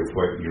concur with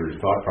what your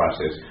thought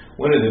process.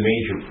 One of the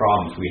major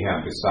problems we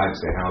have besides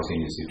the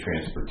housing is the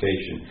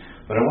transportation.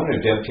 But I want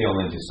to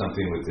dovetail into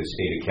something with the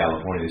state of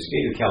California. The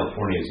state of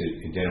California has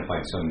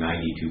identified some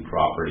 92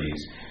 properties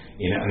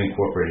in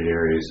unincorporated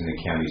areas in the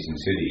counties and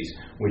cities,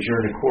 which are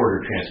in a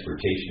corridor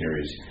transportation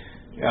areas.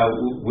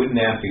 Wouldn't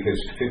that, because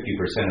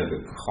 50% of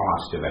the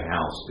cost of a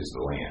house is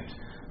the land,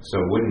 so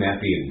wouldn't that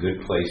be a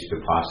good place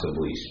to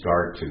possibly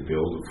start to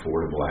build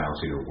affordable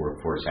housing or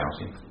workforce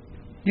housing?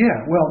 Yeah,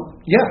 well,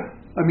 yeah.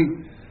 I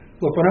mean,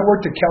 look, when I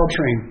worked at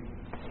Caltrain,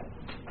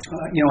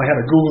 I had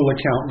a Google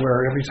account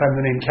where every time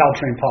the name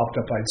Caltrain popped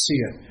up, I'd see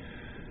it.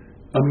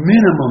 A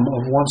minimum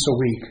of once a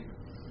week,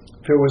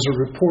 there was a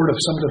report of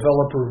some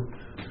developer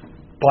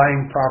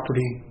buying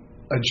property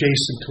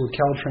adjacent to a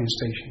Caltrain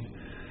station.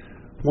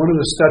 One of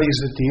the studies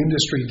that the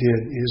industry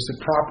did is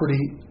that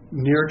property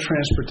near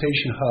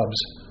transportation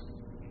hubs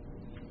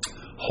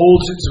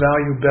holds its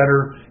value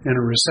better in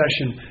a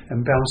recession and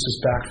bounces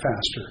back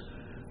faster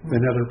than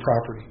other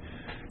property.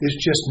 It's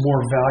just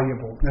more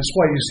valuable. That's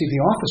why you see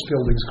the office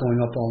buildings going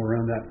up all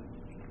around that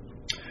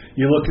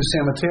You look at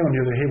San Mateo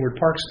near the Hayward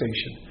Park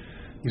Station.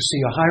 You see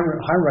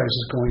high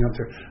rises going up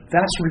there.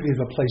 That's really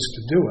the place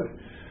to do it.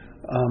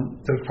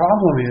 The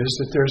problem is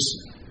that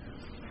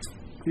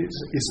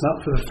it's not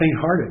for the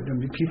faint-hearted. I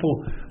mean,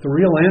 the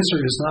real answer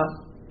is not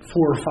 4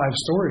 or 5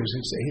 stories.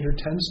 It's 8 or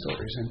 10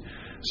 stories. And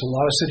there's a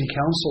lot of city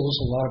councils,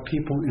 a lot of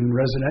people in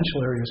residential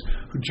areas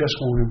who just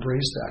won't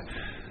embrace that.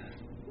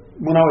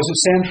 When I was at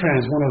San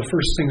Trans, one of the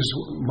first things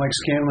Mike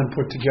Scanlon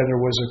put together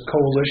was a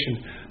coalition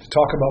to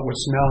talk about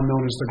what's now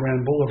known as the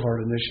Grand Boulevard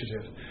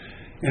Initiative.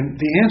 And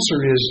the answer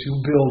is you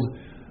build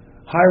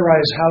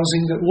high-rise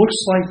housing that looks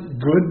like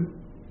good,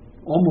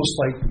 almost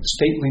like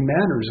stately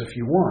manors if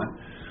you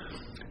want.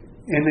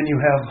 And then you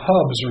have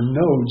hubs or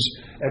nodes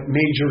at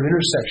major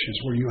intersections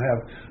where you have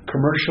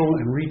commercial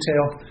and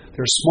retail.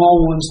 There are small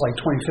ones like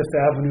 25th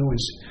Avenue in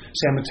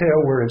San Mateo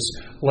where it's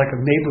like a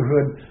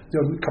neighborhood.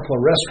 There are a couple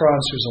of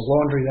restaurants, there's a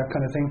laundry, that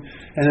kind of thing.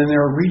 And then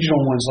there are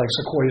regional ones like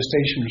Sequoia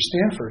Station or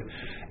Stanford.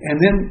 And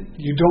then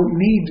you don't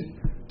need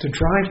to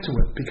drive to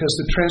it because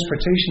the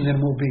transportation then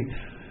will be...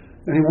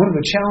 I mean, one of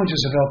the challenges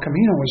of El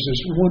Camino is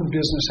there's one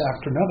business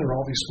after another,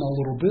 all these small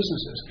little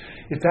businesses.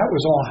 If that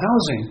was all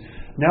housing,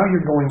 now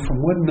you're going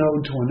from one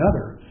node to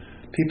another.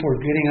 People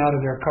are getting out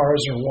of their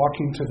cars or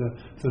walking to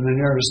the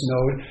nearest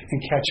node and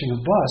catching a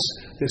bus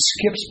that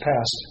skips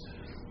past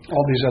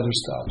all these other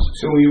stops.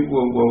 So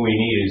what we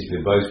need is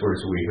the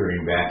buzzwords we're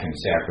hearing back in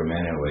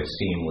Sacramento as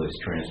seamless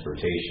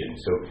transportation.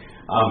 So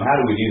how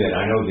do we do that?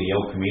 I know the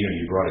El Camino,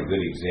 you brought a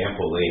good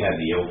example. They had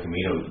the El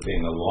Camino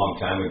thing a long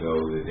time ago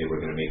that they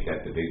were going to make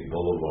that the big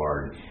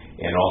boulevard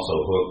and also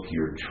hook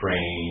your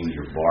train,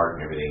 your BART,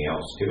 and everything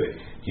else to it.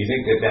 Do you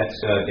think that that's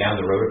down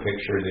the road a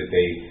picture that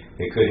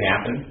they could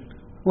happen?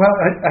 Well,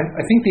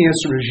 I think the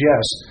answer is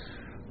yes.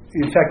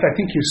 In fact, I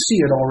think you see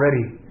it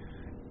already.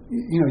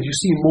 You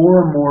see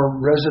more and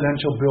more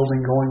residential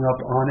building going up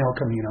on El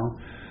Camino.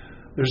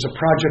 There's a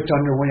project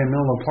underway in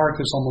Menlo Park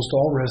that's almost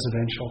all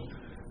residential.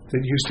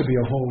 That used to be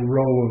a whole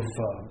row of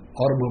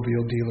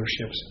automobile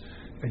dealerships.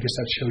 I guess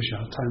that shows you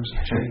how times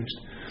have changed.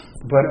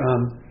 But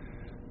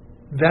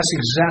that's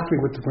exactly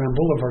what the Grand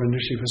Boulevard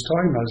Initiative is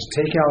talking about, is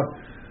take out,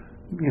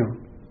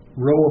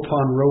 row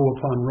upon row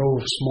upon row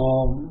of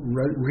small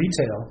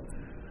retail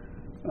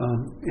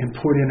and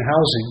put in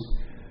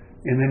housing.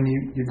 And then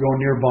you go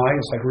nearby,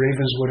 it's like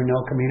Ravenswood and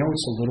El Camino,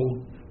 it's a little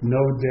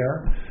node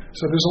there.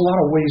 So there's a lot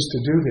of ways to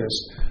do this.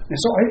 And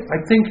so I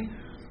think,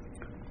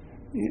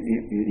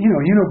 you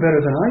know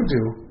better than I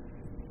do,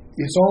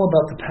 it's all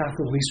about the path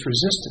of least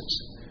resistance.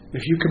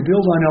 If you can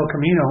build on El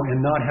Camino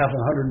and not have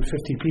 150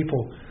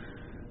 people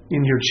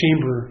in your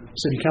chamber,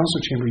 city council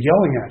chamber,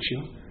 yelling at you,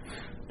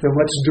 then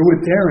let's do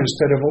it there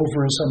instead of over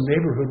in some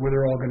neighborhood where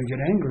they're all going to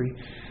get angry.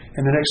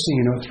 And the next thing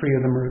you know, 3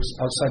 of them are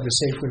outside the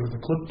Safeway with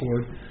a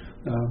clipboard,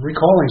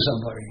 recalling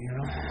somebody.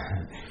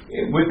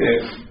 With the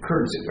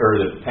current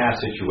or the past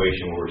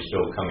situation where we're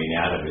still coming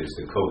out of is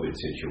the COVID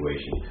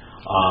situation,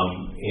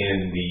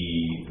 and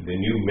the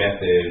new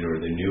method or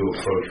the new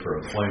approach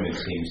for employment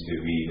seems to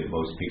be that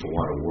most people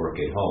want to work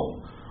at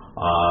home,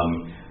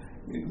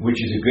 which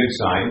is a good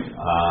sign,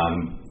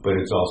 but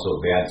it's also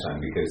a bad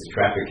sign because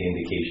traffic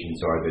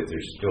indications are that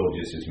there's still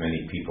just as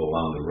many people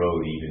on the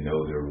road even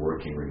though they're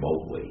working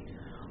remotely.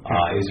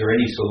 Is there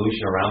any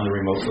solution around the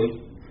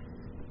remotely?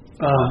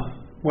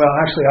 Well,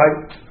 actually,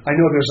 I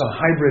know there's a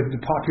hybrid.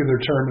 The popular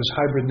term is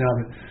hybrid now.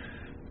 That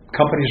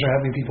companies are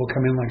having people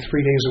come in like 3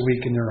 days a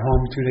week and they're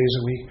home 2 days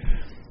a week.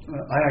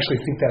 I actually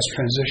think that's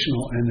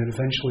transitional, and that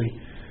eventually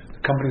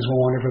the companies will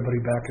want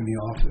everybody back in the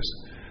office.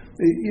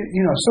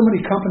 So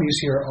many companies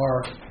here are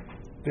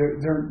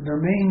their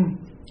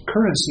main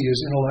currency is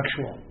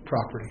intellectual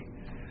property.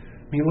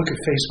 I mean, you look at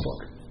Facebook.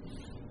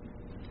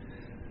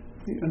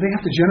 They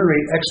have to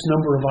generate X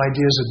number of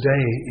ideas a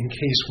day in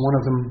case one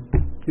of them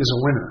is a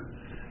winner.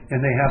 And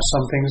they have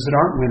some things that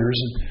aren't winners,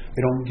 and they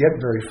don't get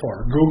very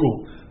far.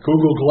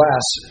 Google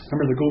Glass.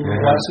 Remember the Google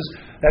glasses?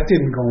 That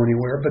didn't go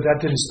anywhere, but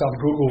that didn't stop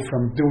Google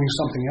from doing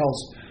something else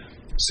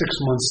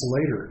 6 months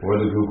later. Or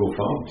the Google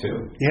phone, too.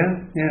 Yeah.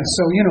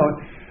 So,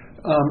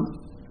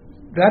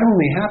 that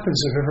only happens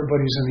if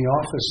everybody's in the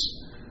office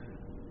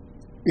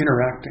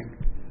interacting.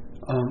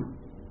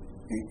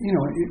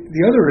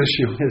 The other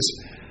issue is,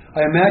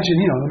 I imagine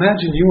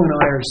you and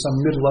I are some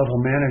mid-level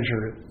manager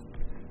at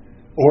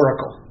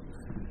Oracle.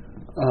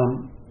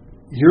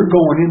 You're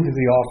going into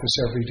the office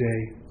every day.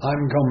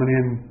 I'm coming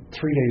in 3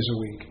 days a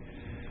week.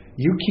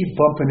 You keep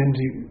bumping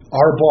into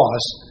our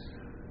boss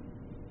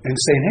and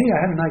saying, hey, I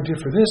had an idea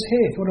for this.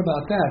 Hey, what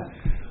about that?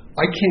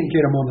 I can't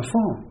get him on the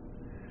phone.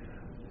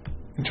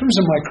 In terms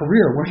of my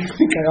career, where do you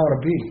think I ought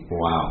to be?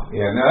 Wow.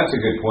 Yeah, no, that's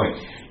a good point.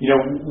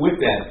 With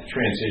that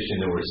transition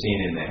that we're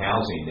seeing in the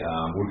housing,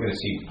 we're going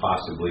to see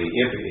possibly,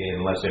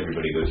 unless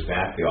everybody goes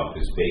back to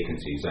office,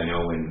 vacancies. I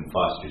know in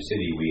Foster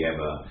City we have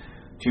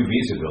 2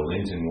 visa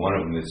buildings, and one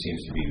of them that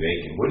seems to be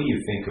vacant. What do you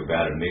think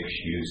about a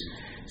mixed-use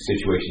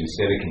situation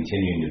instead of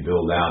continuing to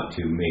build out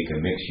to make a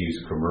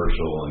mixed-use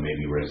commercial and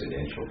maybe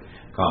residential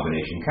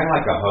combination, kind of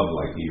like a hub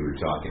like you were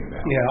talking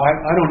about? Yeah,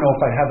 I don't know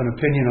if I have an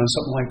opinion on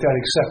something like that,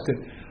 except that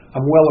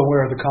I'm well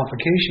aware of the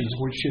complications,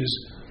 which is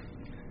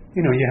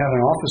You have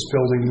an office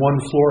building, one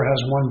floor has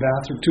one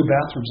bathroom, 2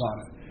 bathrooms on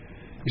it.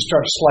 You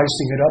start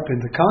slicing it up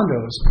into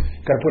condos,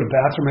 you've got to put a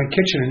bathroom and a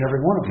kitchen in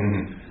every one of them.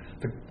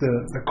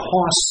 The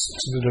costs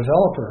to the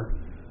developer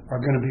are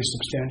going to be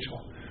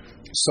substantial.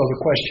 So the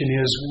question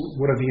is,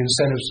 what are the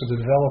incentives to the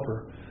developer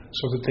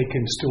so that they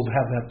can still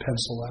have that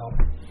pencil out?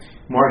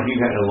 Mark,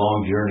 you've had a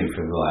long journey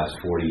for the last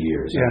 40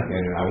 years. Yeah.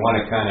 And I want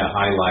to kind of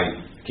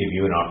give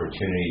you an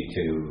opportunity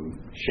to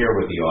share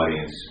with the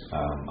audience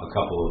a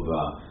couple of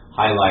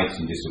highlights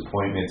and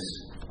disappointments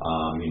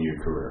in your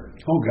career.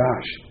 Oh,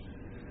 gosh.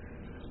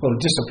 Well,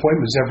 the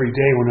disappointments every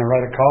day when I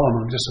write a column,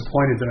 I'm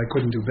disappointed that I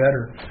couldn't do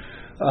better.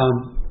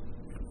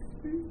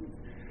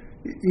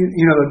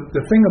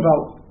 The thing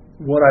about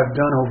what I've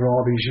done over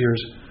all these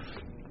years,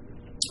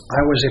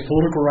 I was a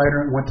political writer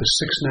and went to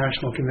 6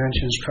 national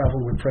conventions,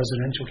 traveled with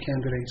presidential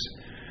candidates.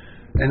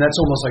 And that's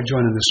almost like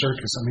joining the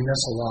circus. I mean,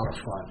 that's a lot of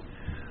fun.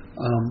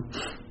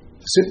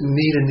 Sitting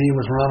knee to knee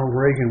with Ronald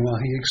Reagan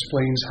while he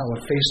explains how a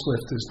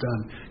facelift is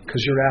done, because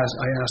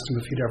I asked him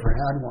if he'd ever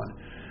had one.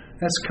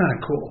 That's kind of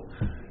cool.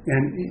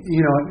 And,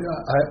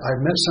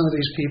 I've met some of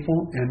these people,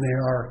 and they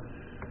are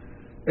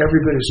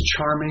every bit as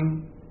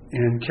charming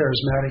and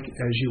charismatic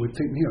as you would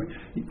think.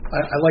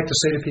 I like to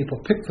say to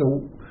people, pick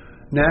the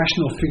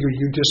national figure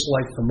you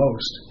dislike the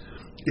most.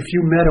 If you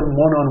met him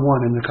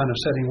one-on-one in the kind of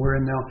setting we're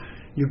in now,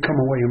 you come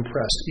away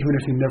impressed, even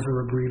if you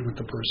never agreed with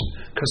the person,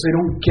 because they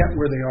don't get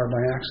where they are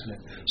by accident.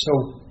 So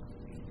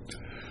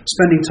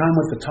spending time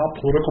with the top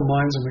political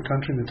minds in the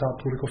country and the top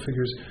political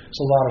figures is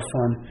a lot of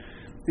fun.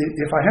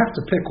 If I have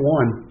to pick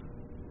one,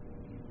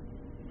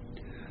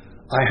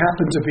 I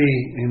happened to be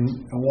in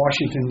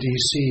Washington,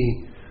 D.C.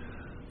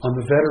 on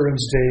the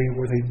Veterans Day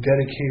where they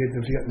dedicated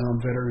the Vietnam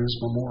Veterans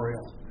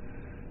Memorial.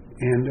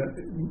 And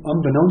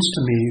unbeknownst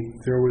to me,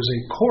 there was a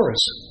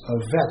chorus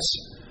of vets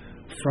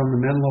from the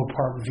Menlo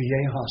Park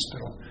VA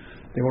hospital.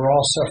 They were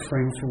all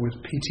suffering with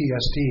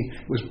PTSD.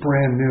 It was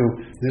brand new.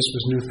 This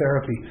was new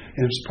therapy.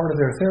 And as part of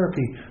their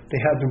therapy,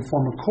 they had them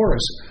form a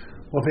chorus.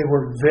 Well, they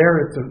were there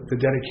at the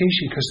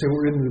dedication because they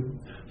were in the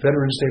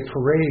Veterans Day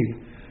parade.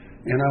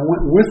 And I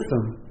went with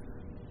them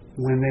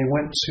when they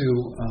went to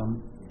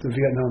the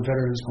Vietnam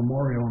Veterans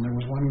Memorial. And there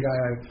was one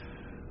guy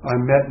I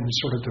met and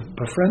sort of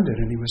befriended,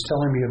 and he was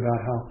telling me about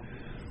how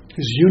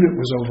his unit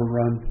was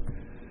overrun.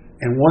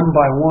 And one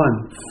by one,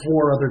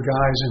 4 other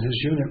guys in his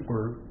unit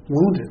were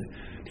wounded.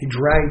 He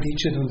dragged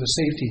each of them to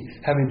safety,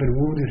 having been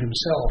wounded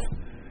himself.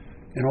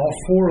 And all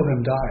 4 of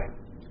them died.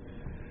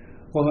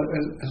 Well,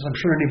 as I'm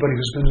sure anybody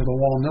who's been to the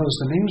wall knows,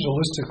 the names are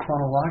listed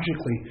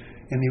chronologically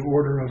in the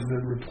order of the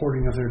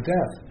reporting of their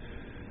death.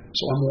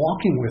 So I'm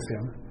walking with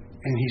him,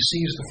 and he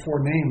sees the 4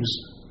 names,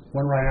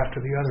 one right after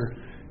the other,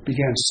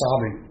 began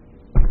sobbing.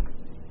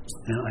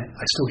 And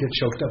I still get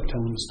choked up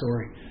telling the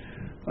story.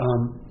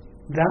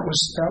 That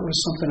was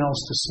something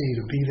else to see,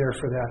 to be there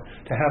for that,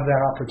 to have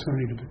that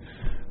opportunity to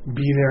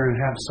be there and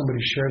have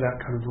somebody share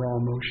that kind of raw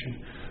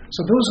emotion.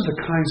 So those are the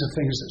kinds of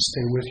things that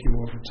stay with you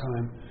over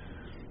time.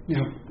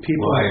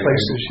 People and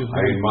places you've been.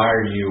 I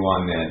admire you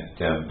on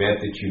that bet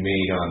that you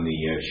made on the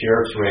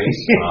sheriff's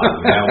race.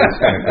 That was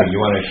kind of cool. You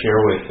want to share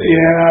with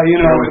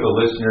the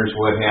listeners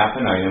what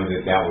happened? I know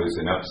that was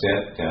an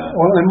upset.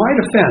 Well, in my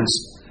defense,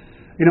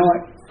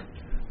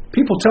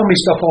 people tell me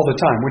stuff all the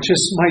time, which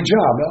is my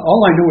job.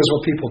 All I know is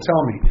what people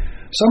tell me.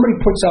 Somebody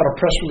puts out a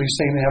press release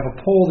saying they have a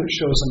poll that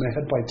shows them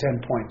ahead by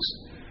 10 points.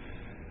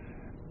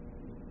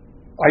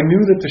 I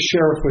knew that the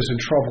sheriff was in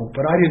trouble,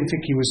 but I didn't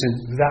think he was in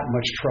that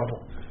much trouble.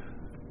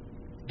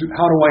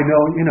 How do I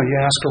know? You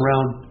ask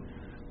around.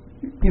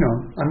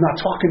 I'm not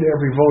talking to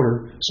every voter,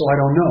 so I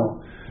don't know.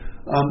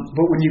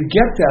 But when you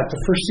get that,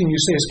 the first thing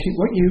you say is,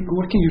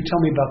 what can you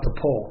tell me about the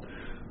poll?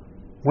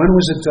 When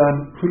was it done?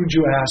 Who did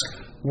you ask?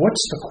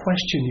 What's the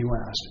question you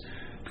asked?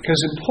 Because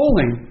in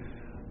polling,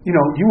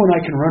 you and I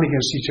can run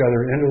against each other,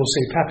 and it will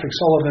say Patrick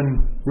Sullivan,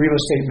 real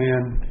estate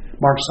man,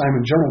 Mark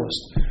Simon,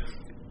 journalist.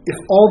 If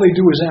all they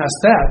do is ask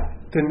that,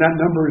 then that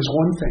number is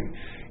one thing.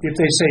 If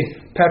they say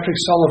Patrick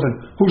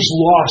Sullivan, who's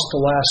lost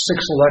the last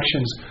 6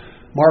 elections,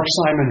 Mark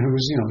Simon,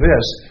 who's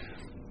this,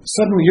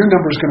 suddenly your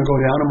number is going to go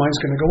down and mine's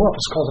going to go up.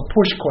 It's called a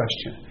push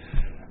question.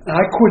 And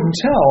I couldn't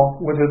tell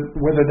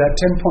whether that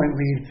 10-point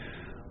lead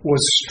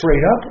was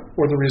straight up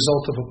or the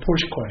result of a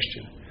push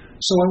question.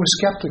 So I was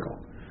skeptical.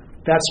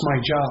 That's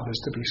my job, is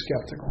to be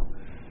skeptical.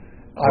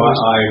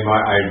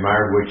 I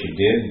admired what you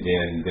did.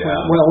 And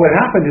well, what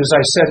happened is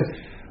I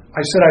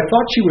said I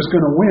thought she was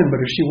going to win,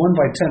 but if she won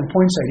by 10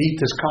 points, I'd eat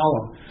this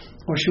column.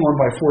 Well, she won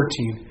by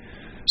 14.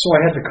 So I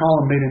had the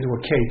column made into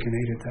a cake and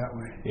ate it that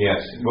way.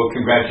 Yes. Well,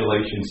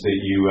 congratulations that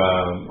you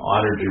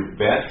honored your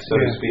bet, so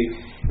to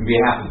speak. On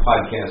behalf of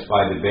Podcast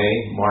by the Bay,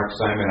 Mark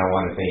Simon, I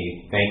want to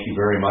thank you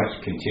very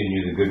much.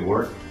 Continue the good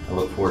work. I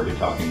look forward to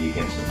talking to you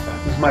again sometime.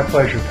 It was my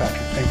pleasure,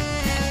 Patrick. Thank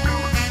you.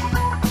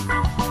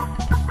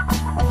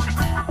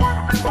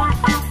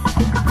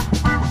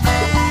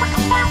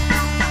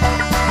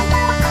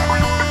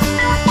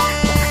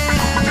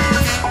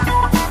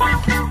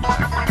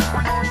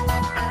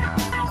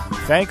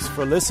 Thanks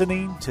for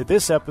listening to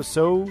this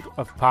episode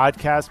of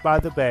Podcast by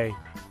the Bay.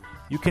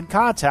 You can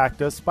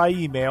contact us by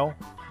email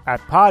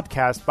at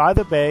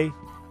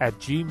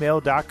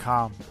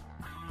podcastbythebay@gmail.com.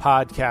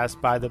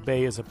 Podcast by the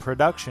Bay is a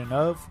production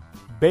of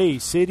Bay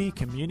City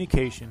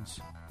Communications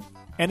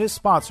and is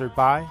sponsored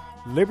by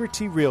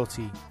Liberty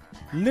Realty.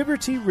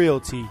 Liberty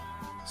Realty,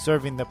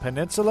 serving the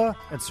peninsula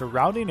and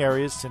surrounding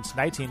areas since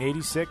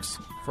 1986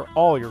 for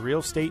all your real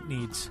estate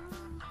needs.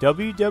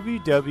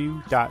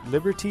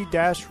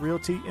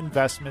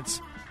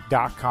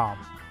 www.liberty-realtyinvestments.com.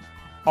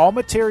 All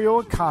material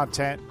and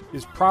content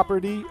is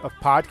property of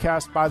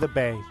Podcast by the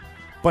Bay,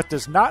 but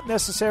does not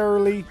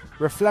necessarily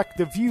reflect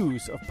the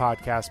views of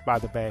Podcast by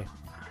the Bay.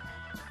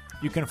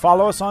 You can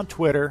follow us on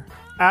Twitter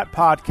at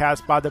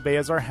Podcast by the Bay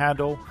as our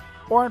handle,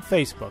 or on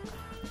Facebook,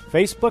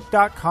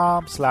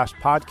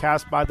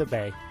 facebook.com/Podcast by the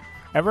Bay.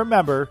 And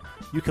remember,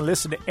 you can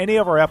listen to any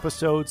of our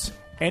episodes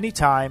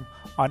anytime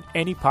on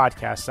any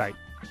podcast site.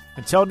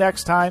 Until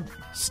next time,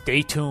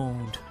 stay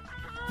tuned.